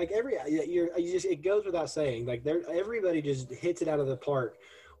good. Like it goes without saying. Like everybody just hits it out of the park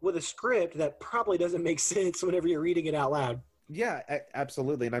with a script that probably doesn't make sense whenever you're reading it out loud. Yeah,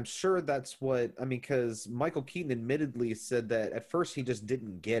 absolutely. And I'm sure that's because Michael Keaton admittedly said that at first he just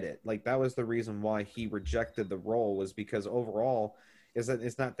didn't get it. Like that was the reason why he rejected the role, was because overall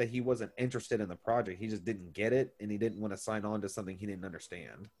it's not that he wasn't interested in the project. He just didn't get it, and he didn't want to sign on to something he didn't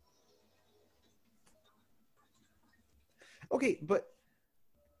understand. Okay, but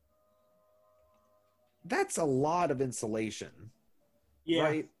that's a lot of insulation. Yeah.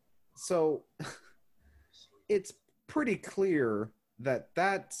 Right? So it's pretty clear that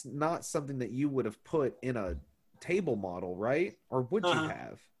that's not something that you would have put in a table model, right? Or would you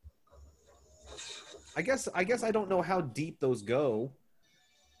have? I guess I don't know how deep those go.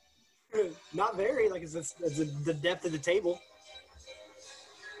 Not very. Like it's the depth of the table.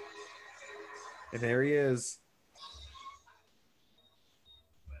 And there he is.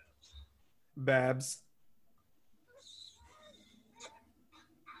 Babs.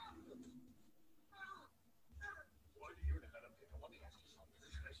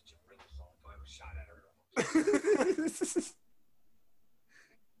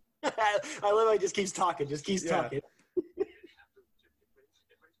 I love how he just keeps talking. Talking.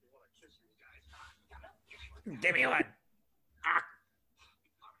 Give me one.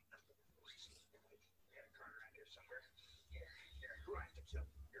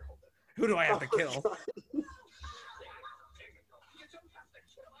 Who do I have to kill?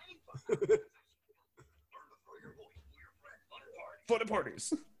 For the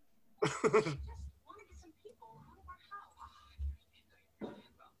parties.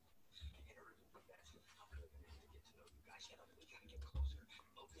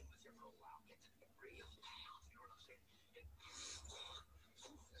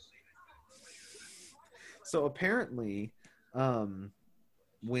 So apparently,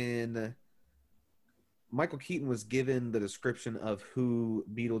 when Michael Keaton was given the description of who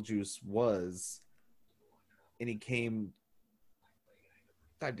Beetlejuice was, and he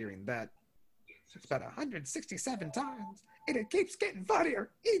died during that, it's about 167 times, and it keeps getting funnier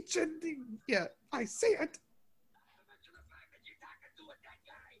each ending. Yeah, I see it.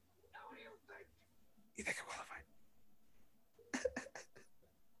 You think I'm qualified?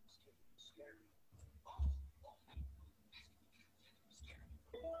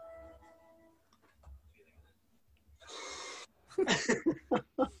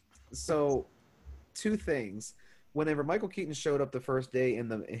 So, two things. Whenever Michael Keaton showed up the first day in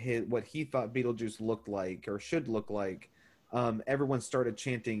what he thought Beetlejuice looked like or should look like, everyone started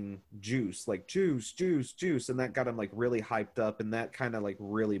chanting "juice," like "juice, juice, juice," and that got him like really hyped up, and that kind of like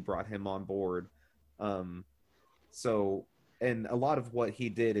really brought him on board. So, and a lot of what he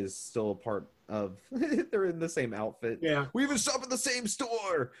did is still a part of. They're in the same outfit. Yeah, we even shop in the same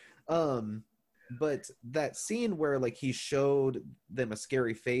store. But that scene where like he showed them a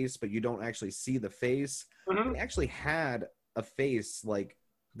scary face, but you don't actually see the face. He actually had a face like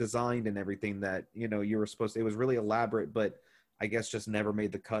designed and everything that, you know, you were supposed to. It was really elaborate, but I guess just never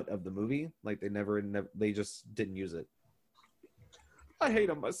made the cut of the movie. Like they just didn't use it. I hate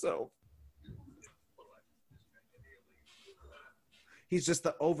him myself. He's just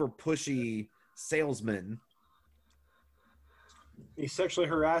the over pushy salesman. He sexually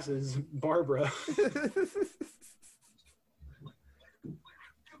harasses Barbara.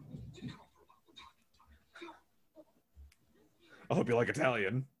 I hope you like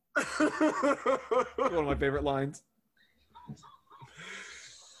Italian. One of my favorite lines.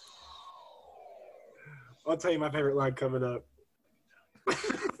 I'll tell you my favorite line coming up.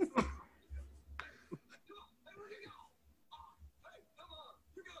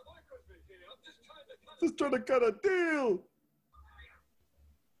 Just trying to cut a deal.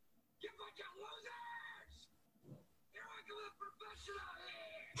 You bunch of losers! You're like a professional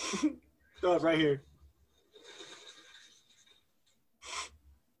here! Oh, right here.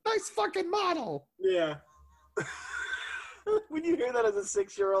 Nice fucking model. Yeah. When you hear that as a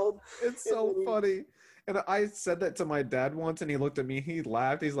 6-year-old, It's so funny. And I said that to my dad once, and he looked at me. He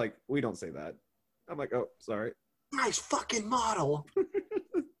laughed. He's like, "We don't say that." I'm like, "Oh, sorry." nice fucking model.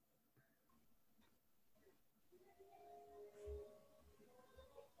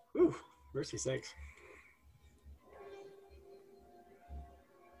 Ooh, mercy sakes.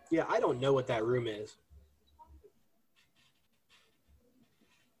 Yeah, I don't know what that room is.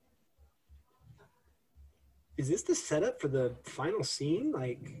 Is this the setup for the final scene?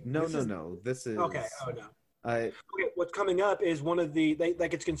 Like, No. this is- This is Okay. Oh no. I Okay, what's coming up is one of the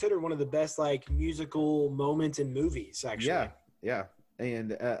it's considered one of the best like musical moments in movies. Actually, yeah,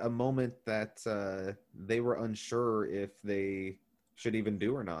 and a moment that they were unsure if they should even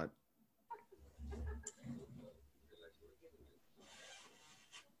do or not.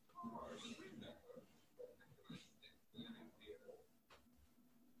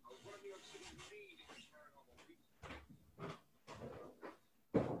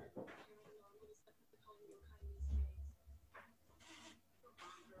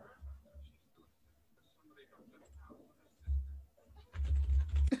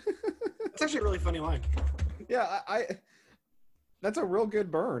 it's actually a really funny line. Yeah, I that's a real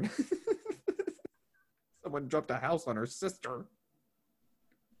good burn. Someone dropped a house on her sister.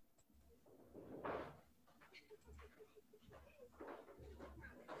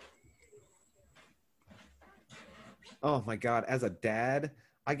 Oh my God, as a dad,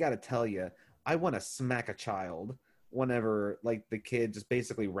 I gotta tell you, I want to smack a child whenever like the kid just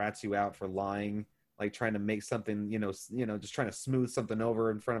basically rats you out for lying, like trying to make something, just trying to smooth something over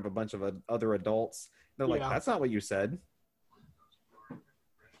in front of a bunch of other adults. They're like, Yeah. "That's not what you said."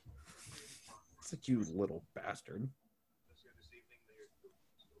 It's like, you little bastard.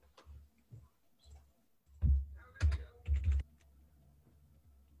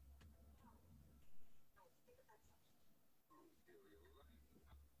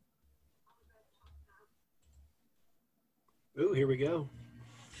 Ooh, here we go.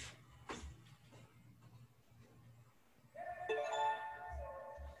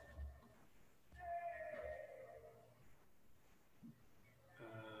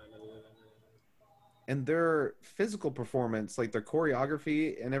 And their physical performance, like their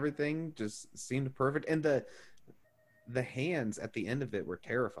choreography and everything, just seemed perfect. And the hands at the end of it were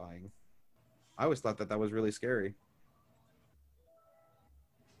terrifying. I always thought that was really scary.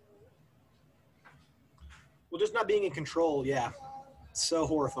 Well, just not being in control, yeah, so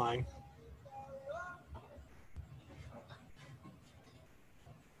horrifying.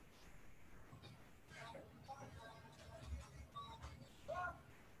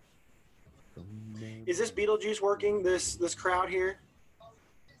 Is this Beetlejuice working? This crowd here?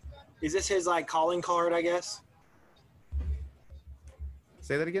 Is this his like calling card? I guess.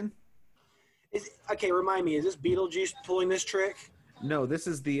 Say that again? Okay? Remind me. Is this Beetlejuice pulling this trick? No, this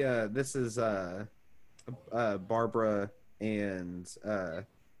is Barbara and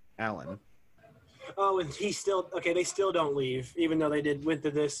Alan. Oh, and he's still okay. They still don't leave, even though they went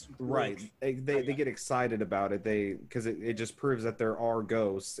to this. Right. link. They get excited about it. Because it just proves that there are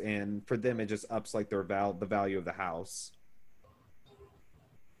ghosts, and for them it just ups like the value of the house.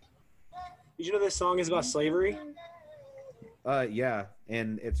 Did you know this song is about slavery? Yeah,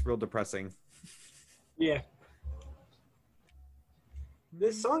 and it's real depressing. Yeah.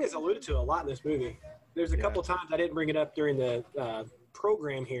 This song is alluded to a lot in this movie. There's a couple times I didn't bring it up during the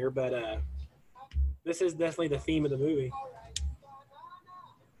program here, but this is definitely the theme of the movie.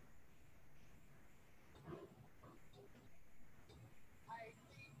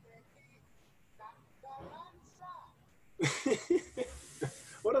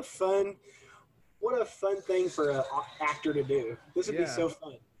 What a fun thing for an actor to do. This would be so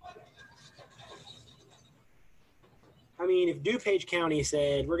fun. I mean, if DuPage County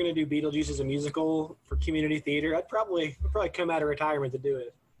said we're going to do Beetlejuice as a musical for community theater, I'd probably come out of retirement to do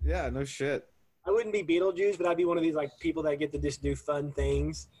it. Yeah, no shit. I wouldn't be Beetlejuice, but I'd be one of these like people that get to just do fun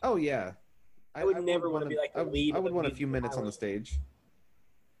things. Oh yeah. I would never want to be like the lead. I would want a few minutes on the stage.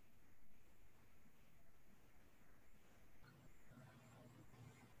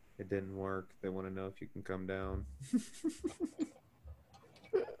 It didn't work. They want to know if you can come down.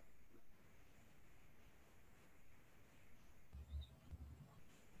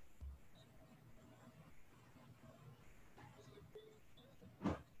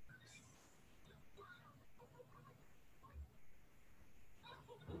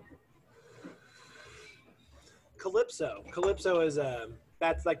 Calypso. Calypso is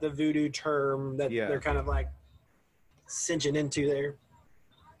that's like the voodoo term that Yeah. they're kind of like cinching into there.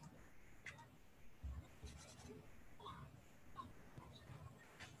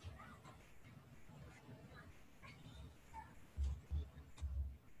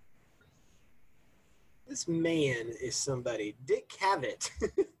 This man is somebody. Dick Cavett.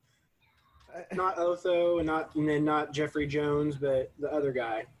 Not Otho and then not Jeffrey Jones, but the other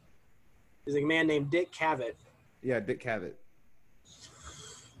guy. There's a man named Dick Cavett. Yeah, Dick Cavett.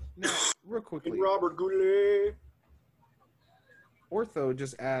 Now, real quickly, Robert Goulet. Ortho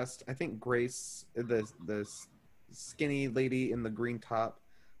just asked, I think Grace, the skinny lady in the green top,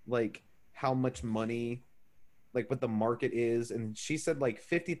 like how much money, like what the market is, and she said like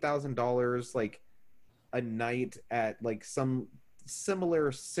 $50,000, like a night at like some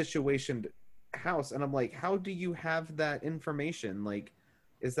similar situationed house, and I'm like, how do you have that information? Like,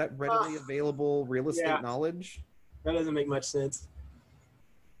 is that readily available real estate knowledge? That doesn't make much sense.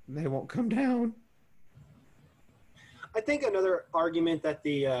 They won't come down. I think another argument that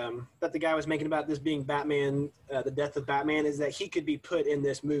the guy was making about this being Batman, the death of Batman, is that he could be put in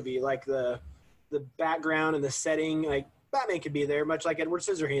this movie, like the background and the setting, like Batman could be there, much like Edward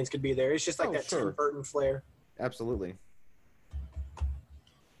Scissorhands could be there. It's just like Tim Burton flair. Absolutely.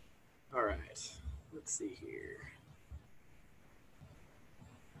 All right, let's see here.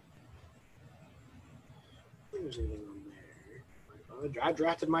 There's anything on there. I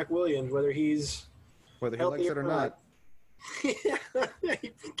drafted Mike Williams, whether he likes it or not.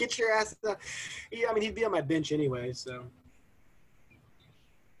 Get your ass up. Yeah, I mean, he'd be on my bench anyway, so.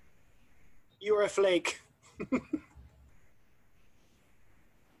 You're a flake.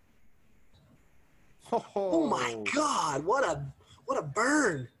 Oh my God! What a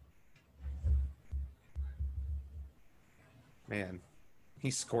burn! Man, he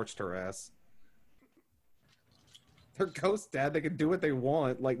scorched her ass. They're ghosts, Dad. They can do what they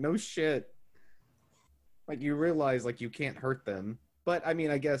want. Like, no shit. Like, you realize, like, you can't hurt them. But, I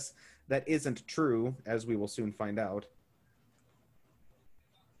mean, I guess that isn't true, as we will soon find out.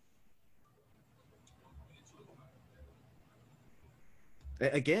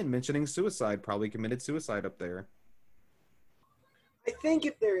 Again, mentioning suicide. Probably committed suicide up there. I think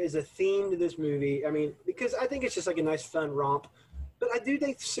if there is a theme to this movie, I mean, because I think it's just like a nice, fun romp. But I do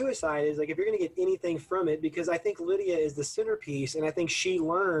think suicide is like, if you're going to get anything from it, because I think Lydia is the centerpiece, and I think she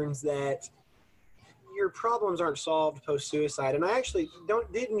learns that your problems aren't solved post-suicide. And I actually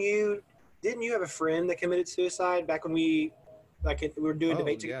didn't you have a friend that committed suicide back when we were doing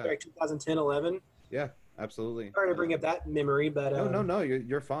debate together, like 2010, 11? Yeah, absolutely. Sorry to bring up that memory, but no,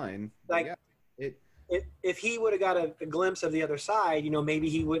 you're fine. Like, yeah, if he would have got a glimpse of the other side, maybe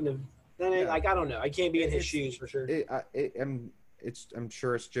he wouldn't have done it. Like, I don't know. I can't be in his shoes for sure. I'm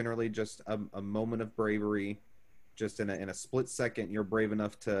sure it's generally just a moment of bravery. Just in a split second, you're brave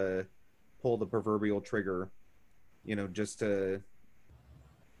enough to pull the proverbial trigger, just to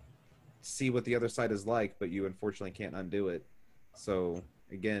see what the other side is like, but you unfortunately can't undo it. So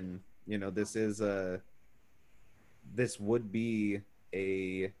again, this would be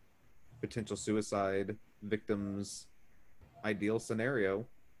a potential suicide victim's ideal scenario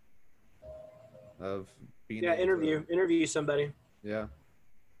of being interview somebody. Yeah.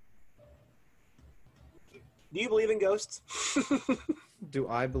 Do you believe in ghosts? Do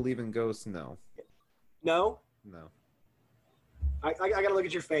I believe in ghosts? No. No? No. I gotta look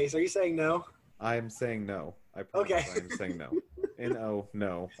at your face. Are you saying no? I am saying no. I promise I am saying no. N-O,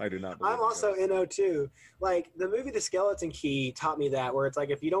 no. I do not believe I'm also N-O too. Like, the movie The Skeleton Key taught me that, where it's like,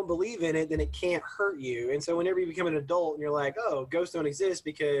 if you don't believe in it, then it can't hurt you. And so whenever you become an adult and you're like, oh, ghosts don't exist,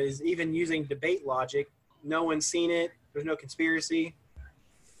 because even using debate logic, no one's seen it. There's no conspiracy.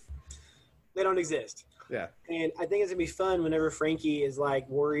 They don't exist. Yeah. And I think it's going to be fun whenever Frankie is, like,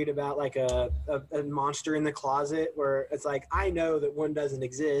 worried about, like, a monster in the closet, where it's like, I know that one doesn't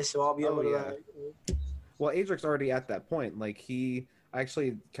exist, so I'll be able to, like... Well, Adric's already at that point. Like, I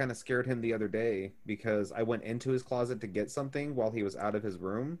actually kind of scared him the other day because I went into his closet to get something while he was out of his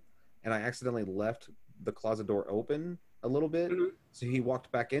room, and I accidentally left the closet door open a little bit. Mm-hmm. So he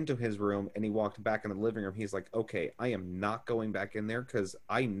walked back into his room, and he walked back in the living room. He's like, okay, I am not going back in there because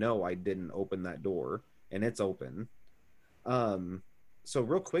I know I didn't open that door, and it's open. So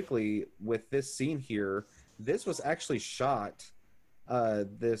real quickly, with this scene here, this was actually shot,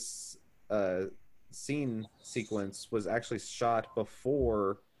 this scene sequence was actually shot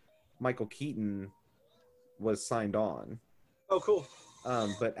before Michael Keaton was signed on. Oh, cool.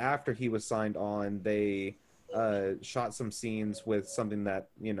 But after he was signed on, they shot some scenes with something that,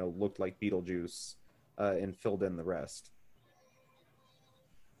 looked like Beetlejuice, and filled in the rest.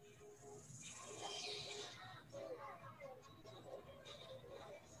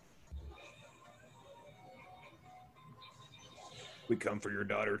 We come for your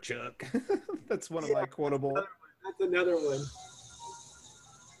daughter, Chuck. That's one of my quotable. That's another one.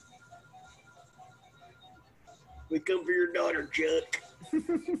 We come for your daughter, Chuck.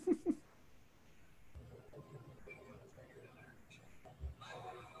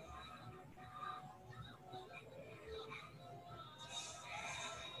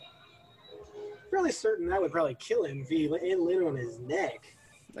 Really certain that would probably kill him if he landed on his neck.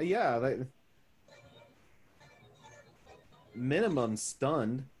 Yeah, minimum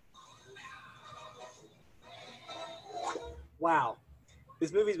stunned. Wow,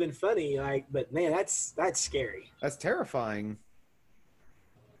 this movie's been funny, but man, that's scary. That's terrifying.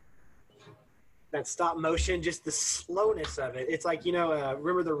 That stop motion, just the slowness of it. It's like,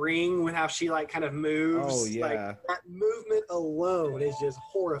 remember The Ring with how she kind of moves? Oh, yeah. Like, that movement alone is just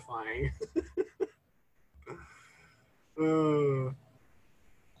horrifying.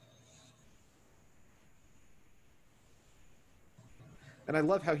 And I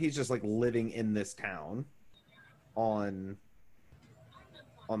love how he's just living in this town on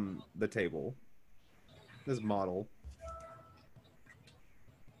the table. This model.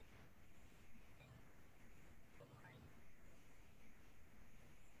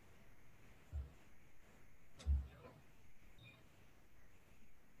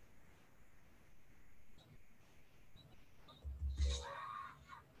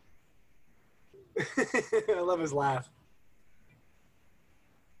 I love his laugh.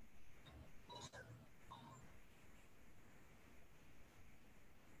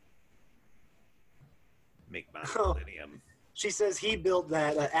 Make my millennium. She says he built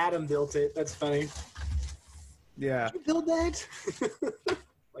that. Adam built it. That's funny. Yeah. Did you build that?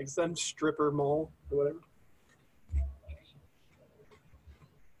 Like some stripper mall or whatever.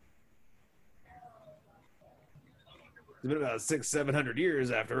 It's been about 600-700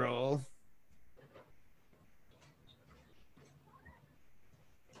 years after all.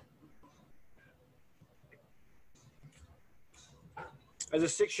 As a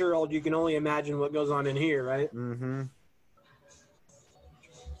 6-year-old, you can only imagine what goes on in here, right? Mm-hmm.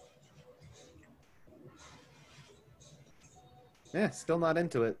 Yeah, still not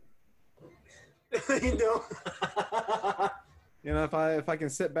into it. You know? If I can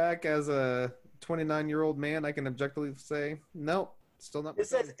sit back as a 29-year-old man, I can objectively say, nope, still not. It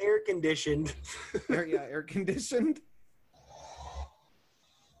says air conditioned. Air conditioned.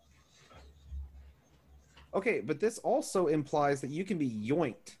 Okay, but this also implies that you can be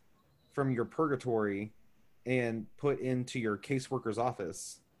yoinked from your purgatory and put into your caseworker's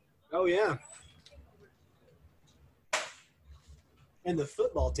office. Oh, yeah. And the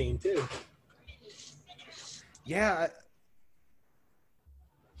football team, too. Yeah.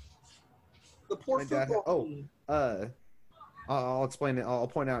 The poor football team. I'll explain it. I'll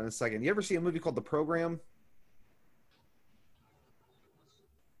point out in a second. You ever see a movie called The Program?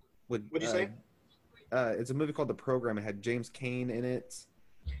 What'd you say? It's a movie called The Program. It had James Cain in it.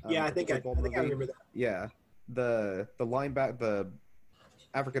 Yeah, I think I remember that. Yeah, the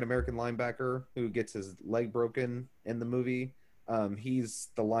African American linebacker who gets his leg broken in the movie. He's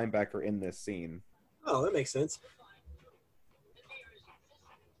the linebacker in this scene. Oh, that makes sense.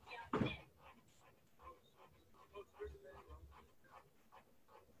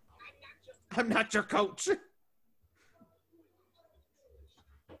 I'm not your coach.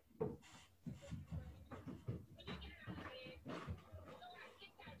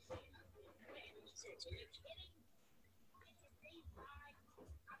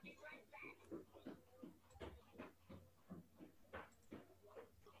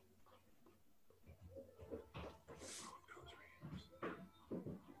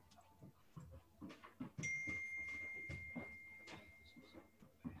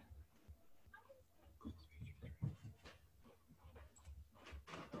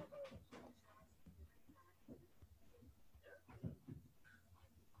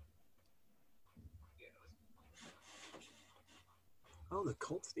 Oh, the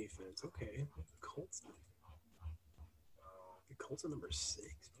Colts defense. Okay. The Colts are number 6.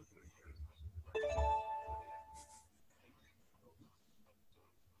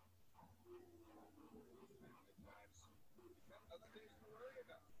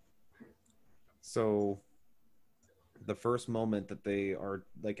 So the first moment that they are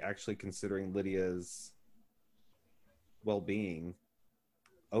actually considering Lydia's well-being,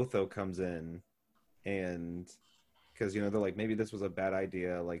 Otho comes in, and because they're like, maybe this was a bad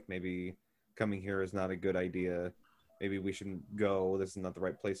idea, maybe coming here is not a good idea, maybe we shouldn't go, this is not the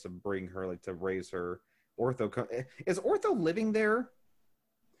right place to bring her, to raise her. Is Ortho living there?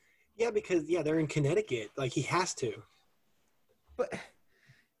 Yeah, because they're in Connecticut. He has to. But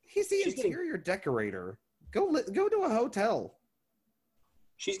he's the interior decorator. Go to a hotel.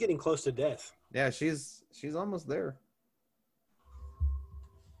 She's getting close to death. Yeah, she's almost there.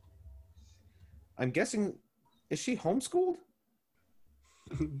 I'm guessing, is she homeschooled?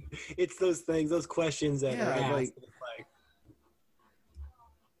 It's those things, those questions that are asked. Like,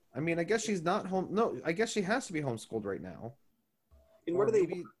 I mean, I guess she's not home. No, I guess she has to be homeschooled right now. and what Or do they?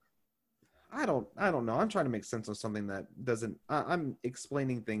 maybe- I don't know. I'm trying to make sense of something that doesn't. I'm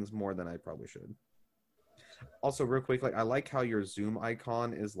explaining things more than I probably should. Also, real quick, like I like how your Zoom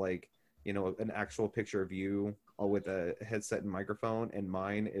icon is like, you know, an actual picture of you with a headset and microphone, and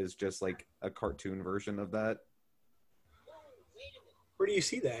mine is just like a cartoon version of that. Where do you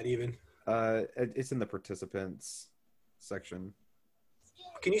see that even? It's in the participants section.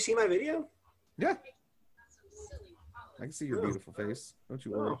 Can you see my video? Yeah, I can see your beautiful face. Don't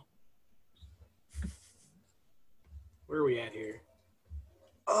you worry. Oh. Where are we at here?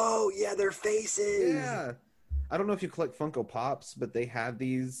 Oh yeah, their faces. Yeah. I don't know if you collect Funko Pops, but they have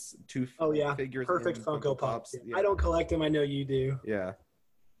these two figures. Perfect in Funko Pops. Yeah. I don't collect them. I know you do. Yeah.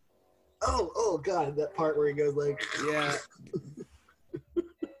 Oh God, that part where he goes like. Yeah.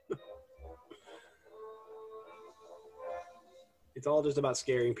 It's all just about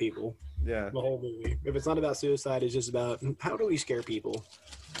scaring people. Yeah. The whole movie. If it's not about suicide, it's just about how do we scare people.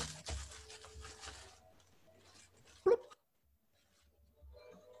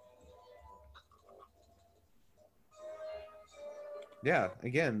 Yeah.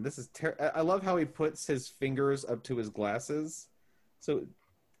 Again, this is I love how he puts his fingers up to his glasses, so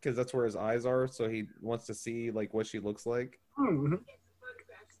because that's where his eyes are. So he wants to see like what she looks like. Mm-hmm.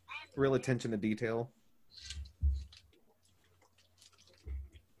 Real attention to detail.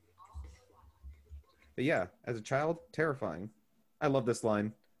 But yeah, as a child, terrifying. I love this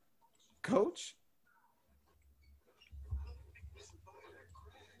line. Coach?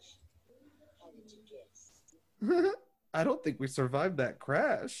 I don't think we survived that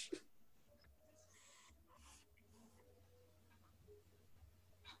crash.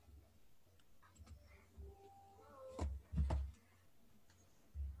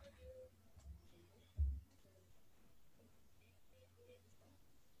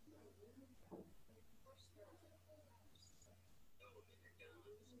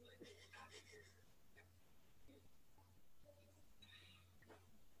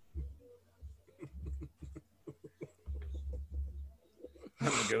 I'm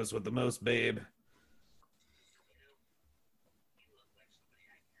the ghost with the most, babe.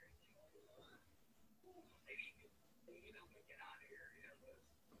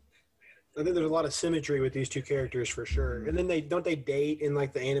 I think there's a lot of symmetry with these two characters for sure. And then they date in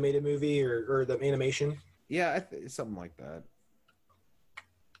like the animated movie or the animation. Yeah, something like that.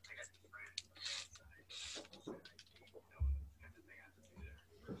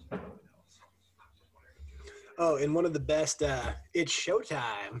 Oh, and one of the best, it's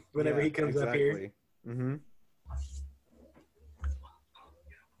showtime whenever he comes up here. Mm-hmm.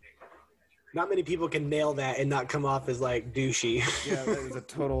 Not many people can nail that and not come off as like douchey. Yeah, that is a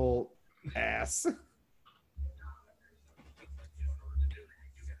total ass.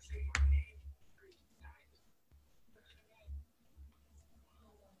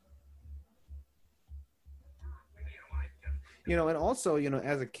 You know, and also, you know,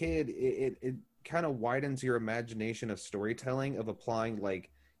 as a kid, it kind of widens your imagination of storytelling, of applying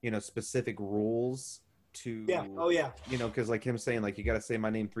like, you know, specific rules to, you know, because like him saying like you got to say my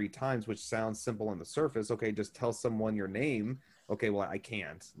name 3 times, which sounds simple on the surface. Okay, just tell someone your name. Okay, well, I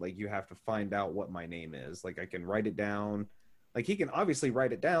can't. Like, you have to find out what my name is. Like, I can write it down. Like, he can obviously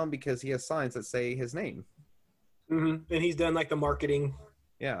write it down because he has signs that say his name. Mm-hmm. And he's done like the marketing.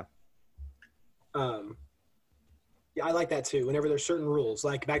 Yeah. Yeah, I like that too. Whenever there's certain rules,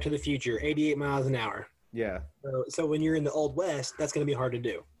 like Back to the Future, 88 miles an hour. Yeah. So when you're in the Old West, that's going to be hard to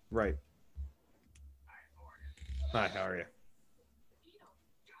do. Right. Hi, how are you?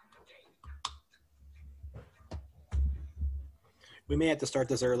 We may have to start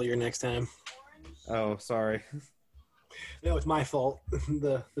this earlier next time. Oh, sorry. No, it's my fault.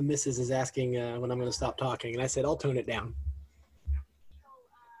 The missus is asking when I'm going to stop talking, and I said I'll tone it down.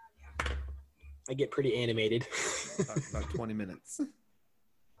 I get pretty animated. About 20 minutes.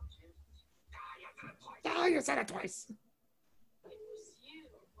 Oh, you said it twice.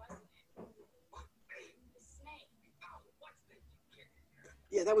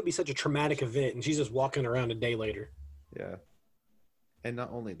 Yeah, that would be such a traumatic event, and she's just walking around a day later. Yeah. And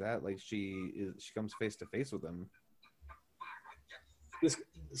not only that, like she comes face to face with him.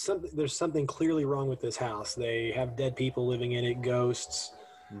 There's something clearly wrong with this house. They have dead people living in it, ghosts,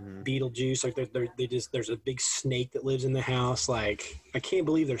 Beetlejuice. Like there's a big snake that lives in the house. Like, I can't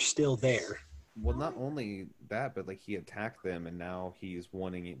believe they're still there. Well, not only that, but like he attacked them, and now he's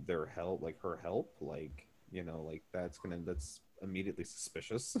wanting their help, like her help. Like, you know, like that's immediately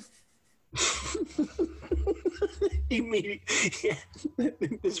suspicious. Immediately, yeah.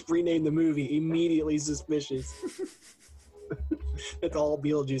 Just rename the movie Immediately Suspicious. That's all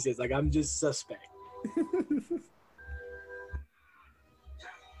Beetlejuice is. Like, I'm just suspect.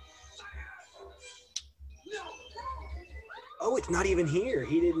 Oh, it's not even here.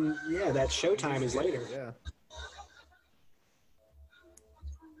 He didn't. Yeah, that showtime is later. Yeah.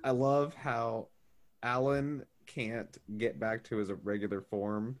 I love how Alan can't get back to his regular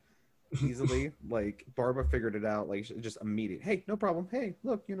form easily. Like Barbara figured it out. Like just immediate. Hey, no problem. Hey,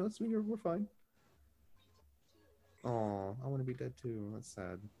 look, you know, we're fine. Oh, I want to be dead too. That's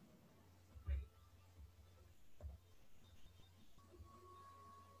sad.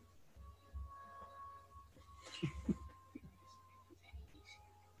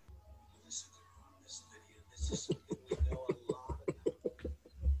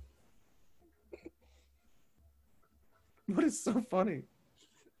 What is so funny?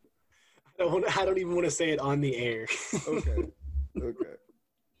 I don't even want to say it on the air. Okay. Okay.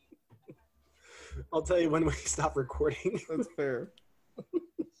 I'll tell you when we stop recording. That's fair.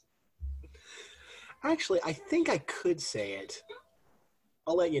 Actually, I think I could say it.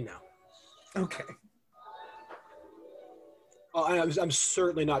 I'll let you know. Okay. Oh, I'm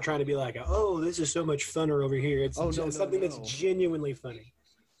certainly not trying to be like, oh, this is so much funner over here. It's something that's genuinely funny.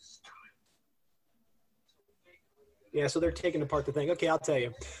 Yeah, so they're taking apart the thing. Okay, I'll tell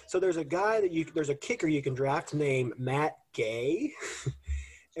you. So there's a guy there's a kicker you can draft named Matt Gay.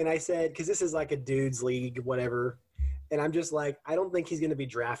 And I said, because this is like a dude's league, whatever. And I'm just like, I don't think he's going to be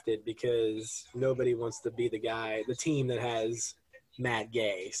drafted because nobody wants to be the team that has Matt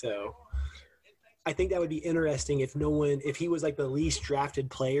Gay. So I think that would be interesting if he was like the least drafted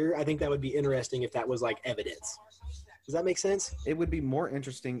player. I think that would be interesting if that was like evidence. Does that make sense? It would be more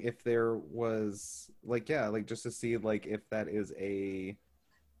interesting if there was just to see if that is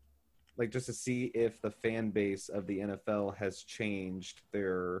just to see if the fan base of the NFL has changed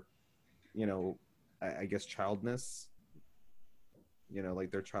their, I guess childness,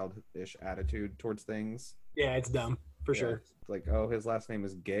 their childish attitude towards things. Yeah, it's dumb for sure. Like, oh, his last name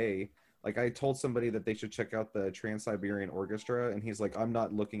is Gay. Like, I told somebody that they should check out the Trans-Siberian Orchestra, and he's like, I'm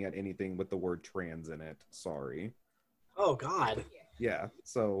not looking at anything with the word trans in it. Sorry. Oh, God. Yeah,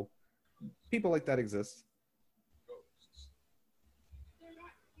 so people like that exist.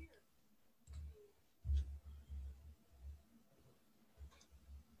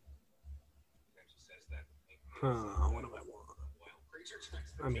 What do I want?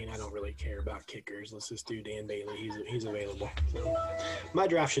 I mean, I don't really care about kickers. Let's just do Dan Bailey. He's available. So, my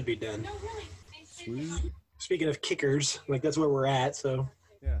draft should be done. Speaking of kickers, that's where we're at. So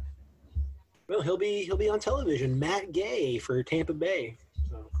yeah. Well, he'll be on television. Matt Gay for Tampa Bay.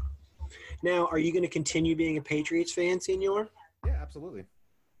 So now, are you going to continue being a Patriots fan, Senor? Yeah, absolutely.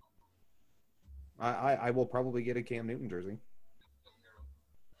 I will probably get a Cam Newton jersey.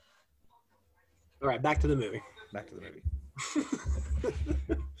 All right, back to the movie.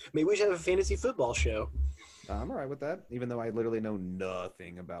 Maybe we should have a fantasy football show. I'm all right with that, even though I literally know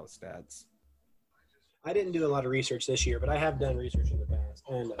nothing about stats. I didn't do a lot of research this year, but I have done research in the past.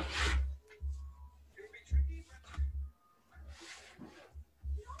 And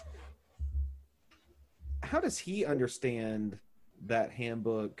how does he understand that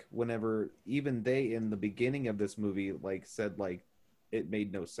handbook whenever even they in the beginning of this movie said it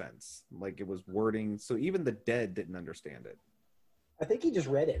made no sense, it was wording, so even the dead didn't understand it? I think he just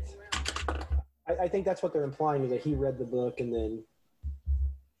read it. I think that's what they're implying, is that he read the book and then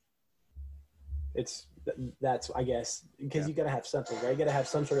that's I guess, because you got to have something, right? You got to have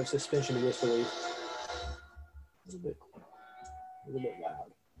some sort of suspension of disbelief. A little bit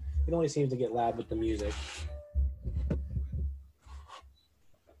loud. It only seems to get loud with the music.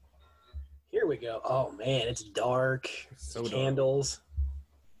 Here we go. Oh man, it's dark. So candles. Dark.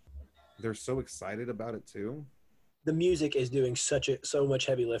 They're so excited about it too. The music is doing so much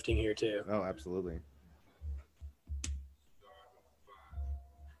heavy lifting here too. Oh, absolutely.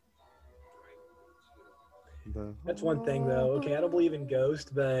 That's one thing though. Okay, I don't believe in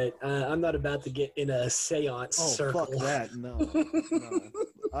ghosts, but I'm not about to get in a seance circle. Fuck that. No.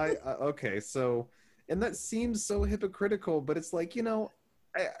 Okay, so, and that seems so hypocritical, but it's like, I'm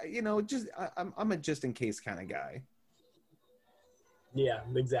a just in case kind of guy. Yeah,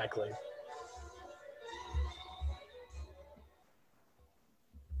 exactly.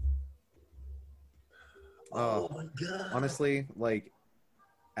 Oh my God. Honestly,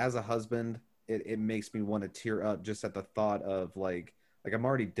 as a husband, it makes me want to tear up just at the thought of Like, I'm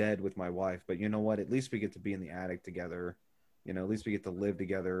already dead with my wife, but you know what? At least we get to be in the attic together. You know, at least we get to live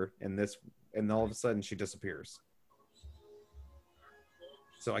together. And all of a sudden she disappears.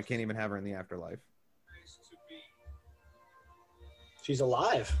 So I can't even have her in the afterlife. She's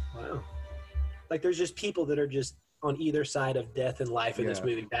alive. Wow. Like, there's just people that are just on either side of death and life in this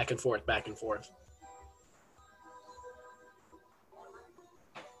movie, back and forth, back and forth.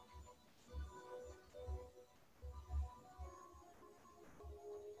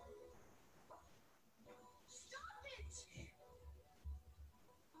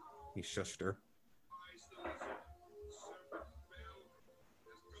 He shushed her.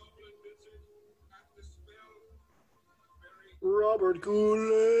 Robert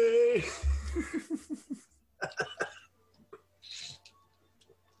Goulet.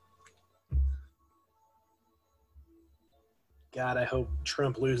 God, I hope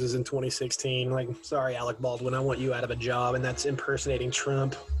Trump loses in 2016. Like, sorry, Alec Baldwin, I want you out of a job, and that's impersonating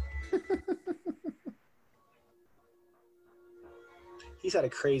Trump. He's had a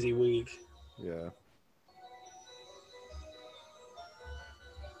crazy week. Yeah.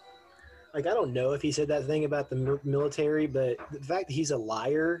 Like, I don't know if he said that thing about the military, but the fact that he's a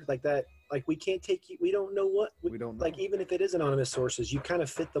liar, like that, like, we can't take you, we don't know what, We don't know. like, even if it is anonymous sources, you kind of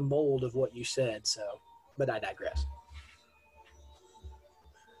fit the mold of what you said, so, but I digress.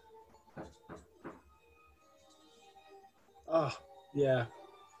 Oh, yeah.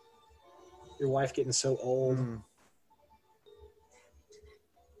 Your wife getting so old.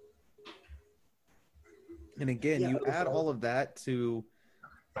 And again, Yeah, you add all of that to,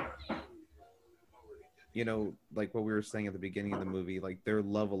 you know, like what we were saying at the beginning of the movie, like their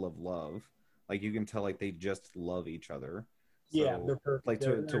level of love. Like, you can tell, like, they just love each other. So, Yeah, they're perfect. like,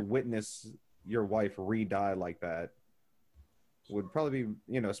 to witness your wife re-die like that would probably be,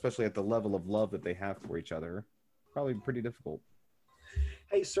 you know, especially at the level of love that they have for each other, probably pretty difficult.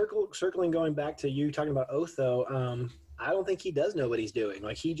 Hey, circling, going back to you talking about Otho, I don't think he does know what he's doing.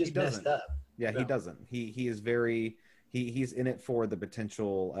 Like, he just messed up. Yeah, he doesn't. He is very he's in it for the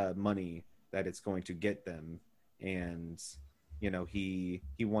potential money that it's going to get them, and you know, he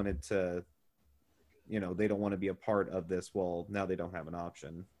wanted to, you know, they don't want to be a part of this. Well, now they don't have an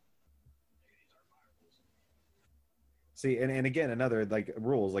option. See, and again, another, like,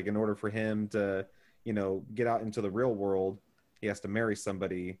 rules, like, in order for him to, you know, get out into the real world, he has to marry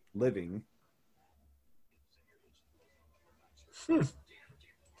somebody living.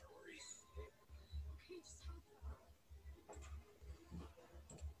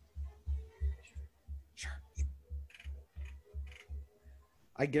 Sure.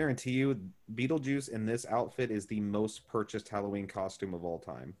 I guarantee you, Beetlejuice in this outfit is the most purchased Halloween costume of all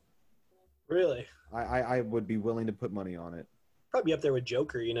time. Really? I would be willing to put money on it. Probably up there with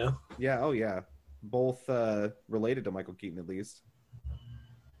Joker, you know? Yeah, oh yeah. Both related to Michael Keaton, at least.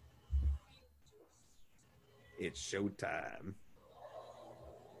 It's showtime.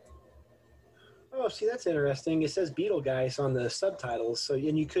 Oh, see, that's interesting. It says Beetlegeist on the subtitles, so,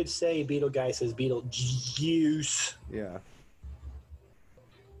 and you could say Beetlegeist is Beetlejuice. Yeah.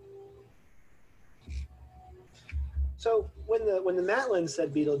 So when the Matlins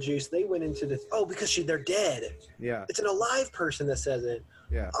said Beetlejuice, they went into the because they're dead. Yeah. It's an alive person that says it.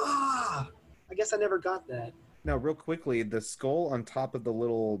 Yeah. Ah, I guess I never got that. Now, real quickly, the skull on top of the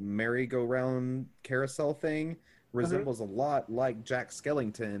little merry-go-round carousel thing resembles a lot like Jack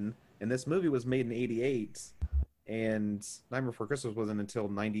Skellington, and this movie was made in '88, and Nightmare Before Christmas wasn't until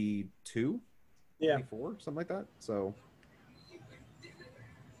 '92, Yeah. '94, something like that. So,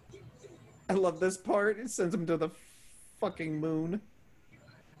 I love this part. It sends him to the fucking moon.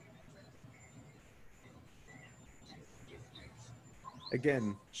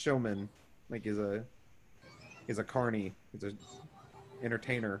 Again, showman, like, he's a carny, he's a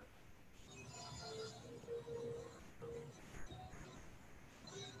entertainer.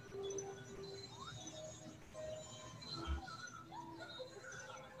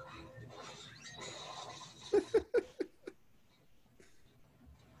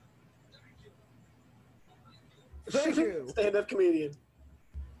 Thank you. Stand-up comedian.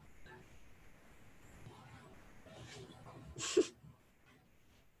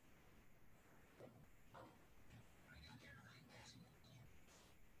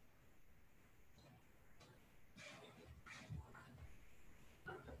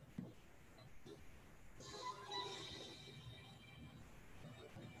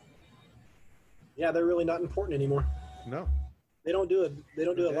 Yeah, they're really not important anymore. No. They don't do it. They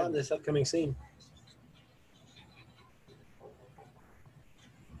don't do They're a lot dead. in this upcoming scene.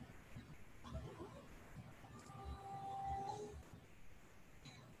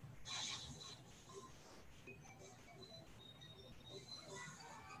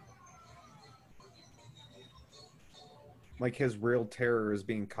 Like his real terror is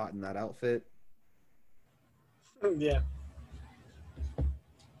being caught in that outfit. Yeah.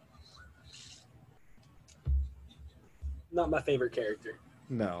 Not my favorite character.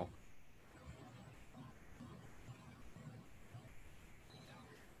 No.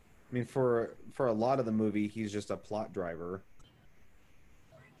 I mean, for a lot of the movie, he's just a plot driver.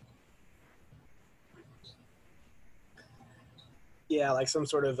 Yeah, like some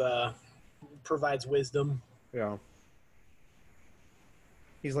sort of provides wisdom. Yeah.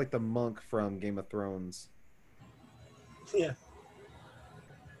 He's like the monk from Game of Thrones. Yeah.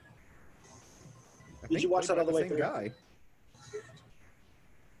 Did you watch that all the way through? Guy.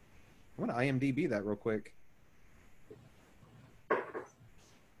 I'm gonna IMDb that real quick.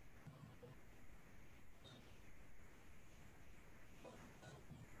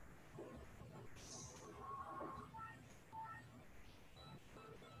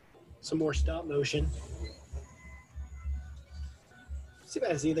 Some more stop motion. See if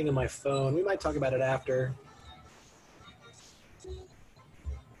I have anything in my phone. We might talk about it after.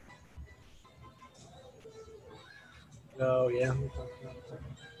 Oh, yeah.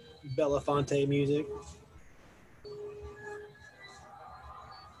 Belafonte music.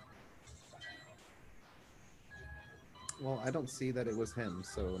 Well, I don't see that it was him,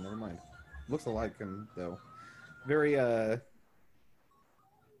 so never mind. Looks alike him, though. Very,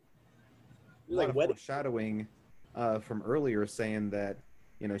 Like wedding. foreshadowing from earlier saying that,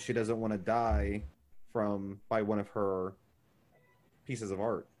 you know, she doesn't want to die by one of her pieces of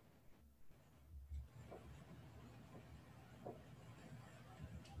art.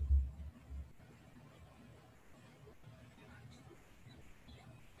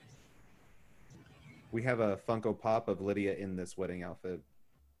 We have a Funko Pop of Lydia in this wedding outfit.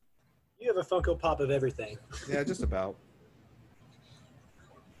 You have a Funko Pop of everything. Yeah, just about.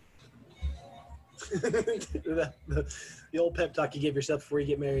 the old pep talk you give yourself before you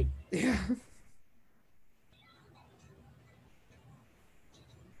get married. Yeah.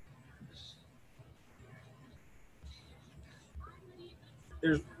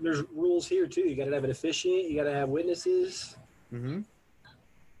 There's rules here too. You got to have an officiant. You got to have witnesses. Mm-hmm.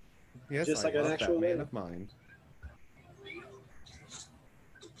 Yes, Just I like an love actual that man wedding. of mine.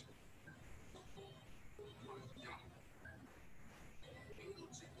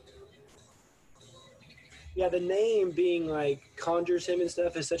 Yeah, the name being like conjures him and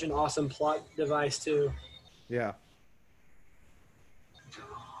stuff is such an awesome plot device too. Yeah.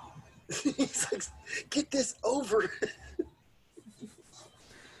 He's like, get this over.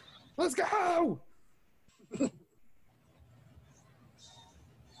 Let's go!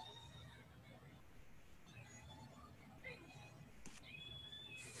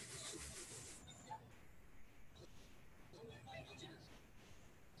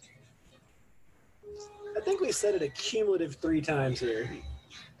 I think we said it a cumulative 3 times here.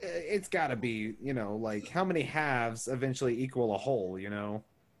 It's got to be, you know, like how many halves eventually equal a whole, you know?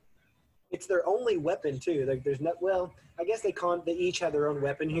 It's their only weapon too. Like there's not. Well, I guess they each have their own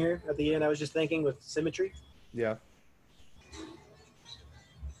weapon here at the end. I was just thinking with symmetry. Yeah.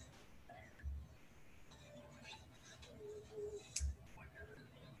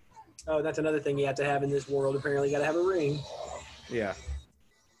 Oh, that's another thing you have to have in this world. Apparently, you got to have a ring. Yeah.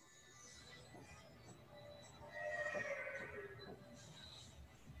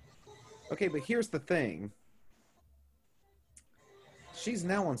 Okay, but here's the thing. She's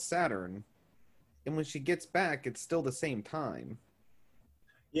now on Saturn, and when she gets back, it's still the same time.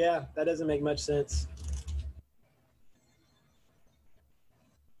 Yeah, that doesn't make much sense.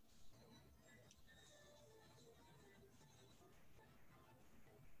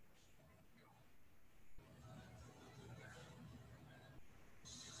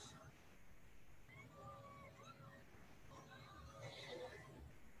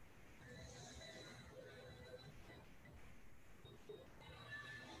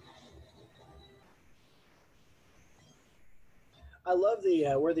 I love the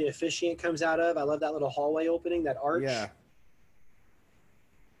where the officiant comes out of. I love that little hallway opening, that arch. Yeah.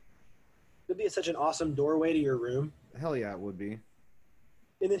 It'd be such an awesome doorway to your room. Hell yeah, it would be.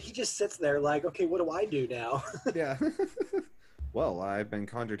 And then he just sits there like, okay, what do I do now? Yeah. Well, I've been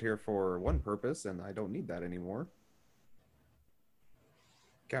conjured here for one purpose, and I don't need that anymore.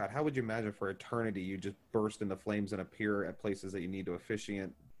 God, how would you imagine for eternity you just burst into flames and appear at places that you need to officiate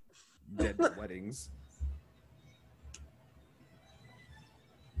dead weddings?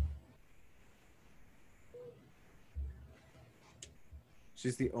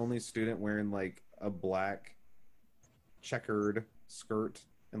 She's the only student wearing like a black checkered skirt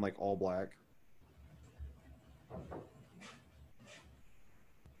and like all black.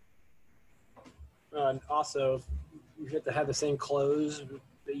 And also, You have to have the same clothes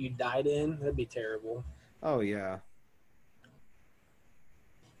that you died in. That'd be terrible. Oh yeah.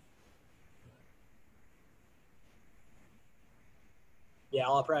 Yeah,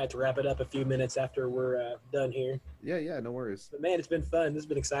 I'll probably have to wrap it up a few minutes after we're done here. Yeah, no worries. But man, it's been fun. This has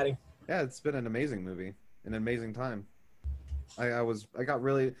been exciting. Yeah, it's been an amazing movie, an amazing time. I got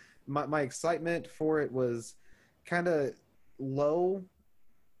really, my excitement for it was kind of low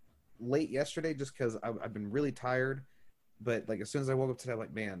late yesterday just because I've been really tired. But like as soon as I woke up today, I'm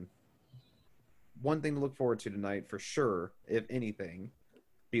like, man, one thing to look forward to tonight for sure, if anything,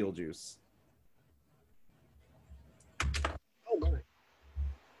 Beetlejuice. Oh my!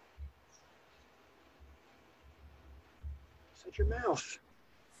 Shut your mouth.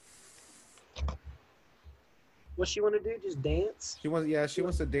 What she want to do? Just dance? She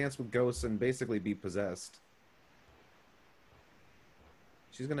wants to dance with ghosts and basically be possessed.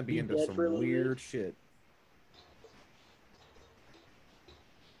 She's gonna be into some weird shit.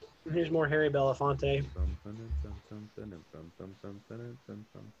 And here's more Harry Belafonte.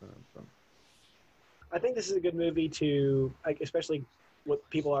 I think this is a good movie to, like, especially with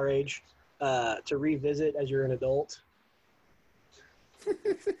people our age, to revisit as you're an adult.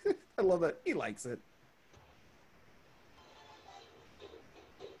 I love it. He likes it.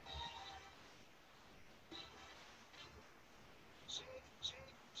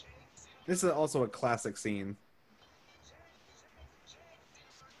 This is also a classic scene.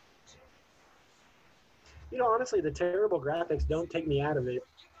 You know, honestly, the terrible graphics don't take me out of it.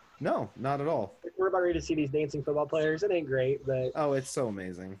 No, not at all. We're about ready to see these dancing football players. It ain't great, but oh, it's so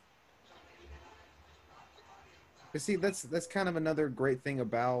amazing. You see, that's kind of another great thing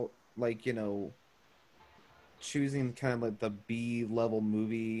about, like, you know, choosing kind of like the B-level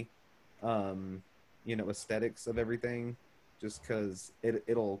movie, you know, aesthetics of everything, just because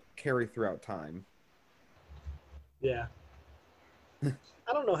it'll carry throughout time. Yeah.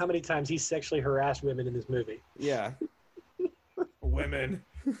 I don't know how many times he sexually harassed women in this movie. Yeah. Women.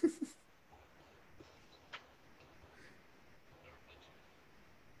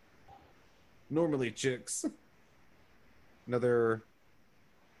 Normally chicks. Another.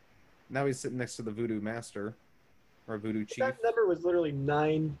 Now he's sitting next to the voodoo master. Or voodoo chief. That number was literally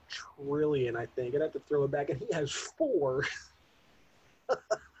 9 trillion, I think. I'd have to throw it back, and he has 4.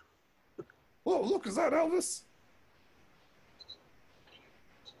 Whoa, look, is that Elvis?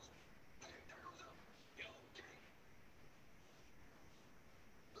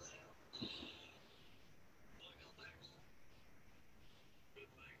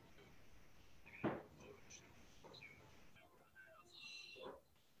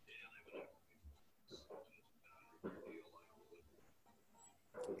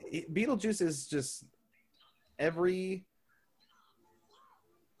 Beetlejuice is just every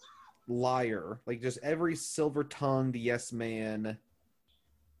liar, like just every silver-tongued yes man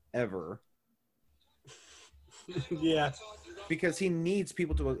ever. Yeah. Because he needs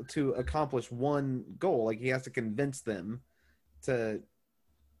people to accomplish one goal. Like he has to convince them to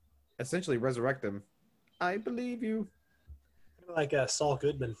essentially resurrect them. I believe you. Like Saul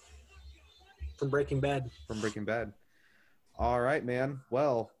Goodman from Breaking Bad. All right, man.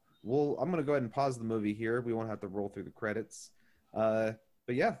 Well, I'm going to go ahead and pause the movie here. We won't have to roll through the credits. But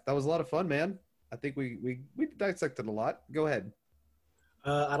yeah, that was a lot of fun, man. I think we dissected a lot. Go ahead.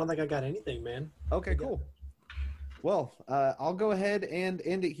 I don't think I got anything, man. Okay, cool. Well, I'll go ahead and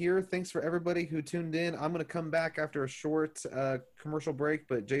end it here. Thanks for everybody who tuned in. I'm going to come back after a short commercial break.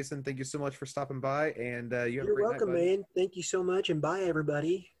 But Jason, thank you so much for stopping by. And You're welcome, man. Thank you so much, and bye,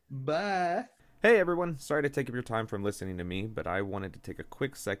 everybody. Bye. Hey everyone, sorry to take up your time from listening to me, but I wanted to take a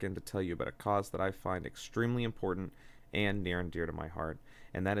quick second to tell you about a cause that I find extremely important and near and dear to my heart,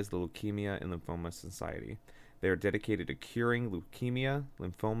 and that is the Leukemia and Lymphoma Society. They are dedicated to curing leukemia,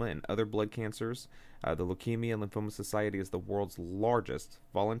 lymphoma, and other blood cancers. The Leukemia and Lymphoma Society is the world's largest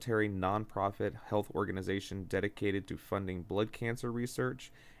voluntary nonprofit health organization dedicated to funding blood cancer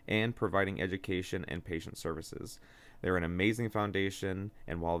research and providing education and patient services. They're an amazing foundation,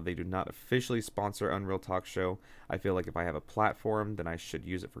 and while they do not officially sponsor Unreel Talkshow, I feel like if I have a platform, then I should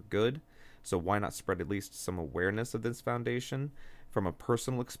use it for good. So why not spread at least some awareness of this foundation? From a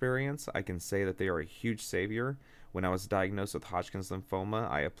personal experience, I can say that they are a huge savior. When I was diagnosed with Hodgkin's lymphoma,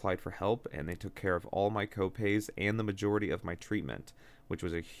 I applied for help, and they took care of all my copays and the majority of my treatment, which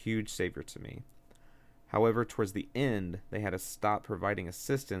was a huge savior to me. However, towards the end, they had to stop providing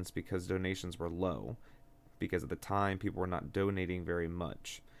assistance because donations were low. Because at the time, people were not donating very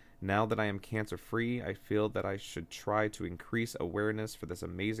much. Now that I am cancer-free, I feel that I should try to increase awareness for this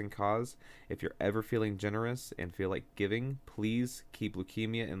amazing cause. If you're ever feeling generous and feel like giving, please keep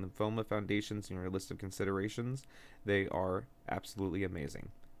Leukemia and Lymphoma Foundations in your list of considerations. They are absolutely amazing.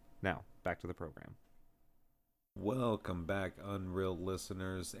 Now, back to the program. Welcome back, Unreal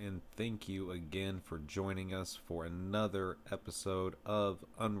listeners, and thank you again for joining us for another episode of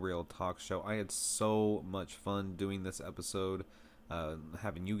Unreal Talk Show. I had so much fun doing this episode,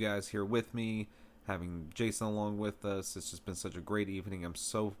 having you guys here with me, having Jason along with us. It's just been such a great evening. I'm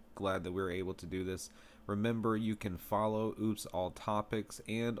so glad that we were able to do this. Remember, you can follow Oops All Topics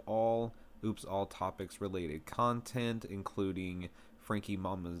and all Oops All Topics related content, including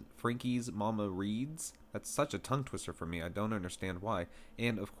Frankie's Mama Reads. That's such a tongue twister for me. I don't understand why.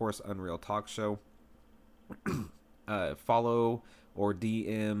 And of course, Unreal Talk Show. Follow or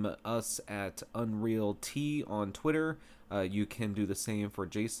DM us at Unreal T on Twitter. You can do the same for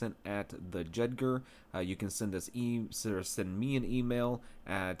Jason at the Jedger. You can send me an email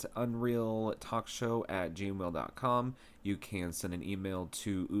at unrealtalkshow@gmail.com. You can send an email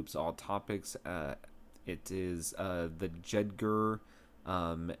to Oops All Topics. It is the Jedger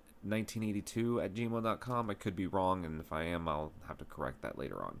 1982@gmail.com. I could be wrong, and if I am, I'll have to correct that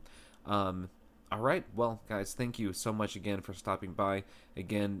later on. All right, well, guys, thank you so much again for stopping by.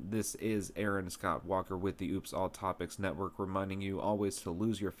 Again, this is Aaron Scott Walker with the Oops All Topics Network, reminding you always to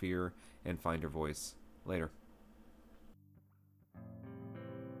lose your fear and find your voice. Later.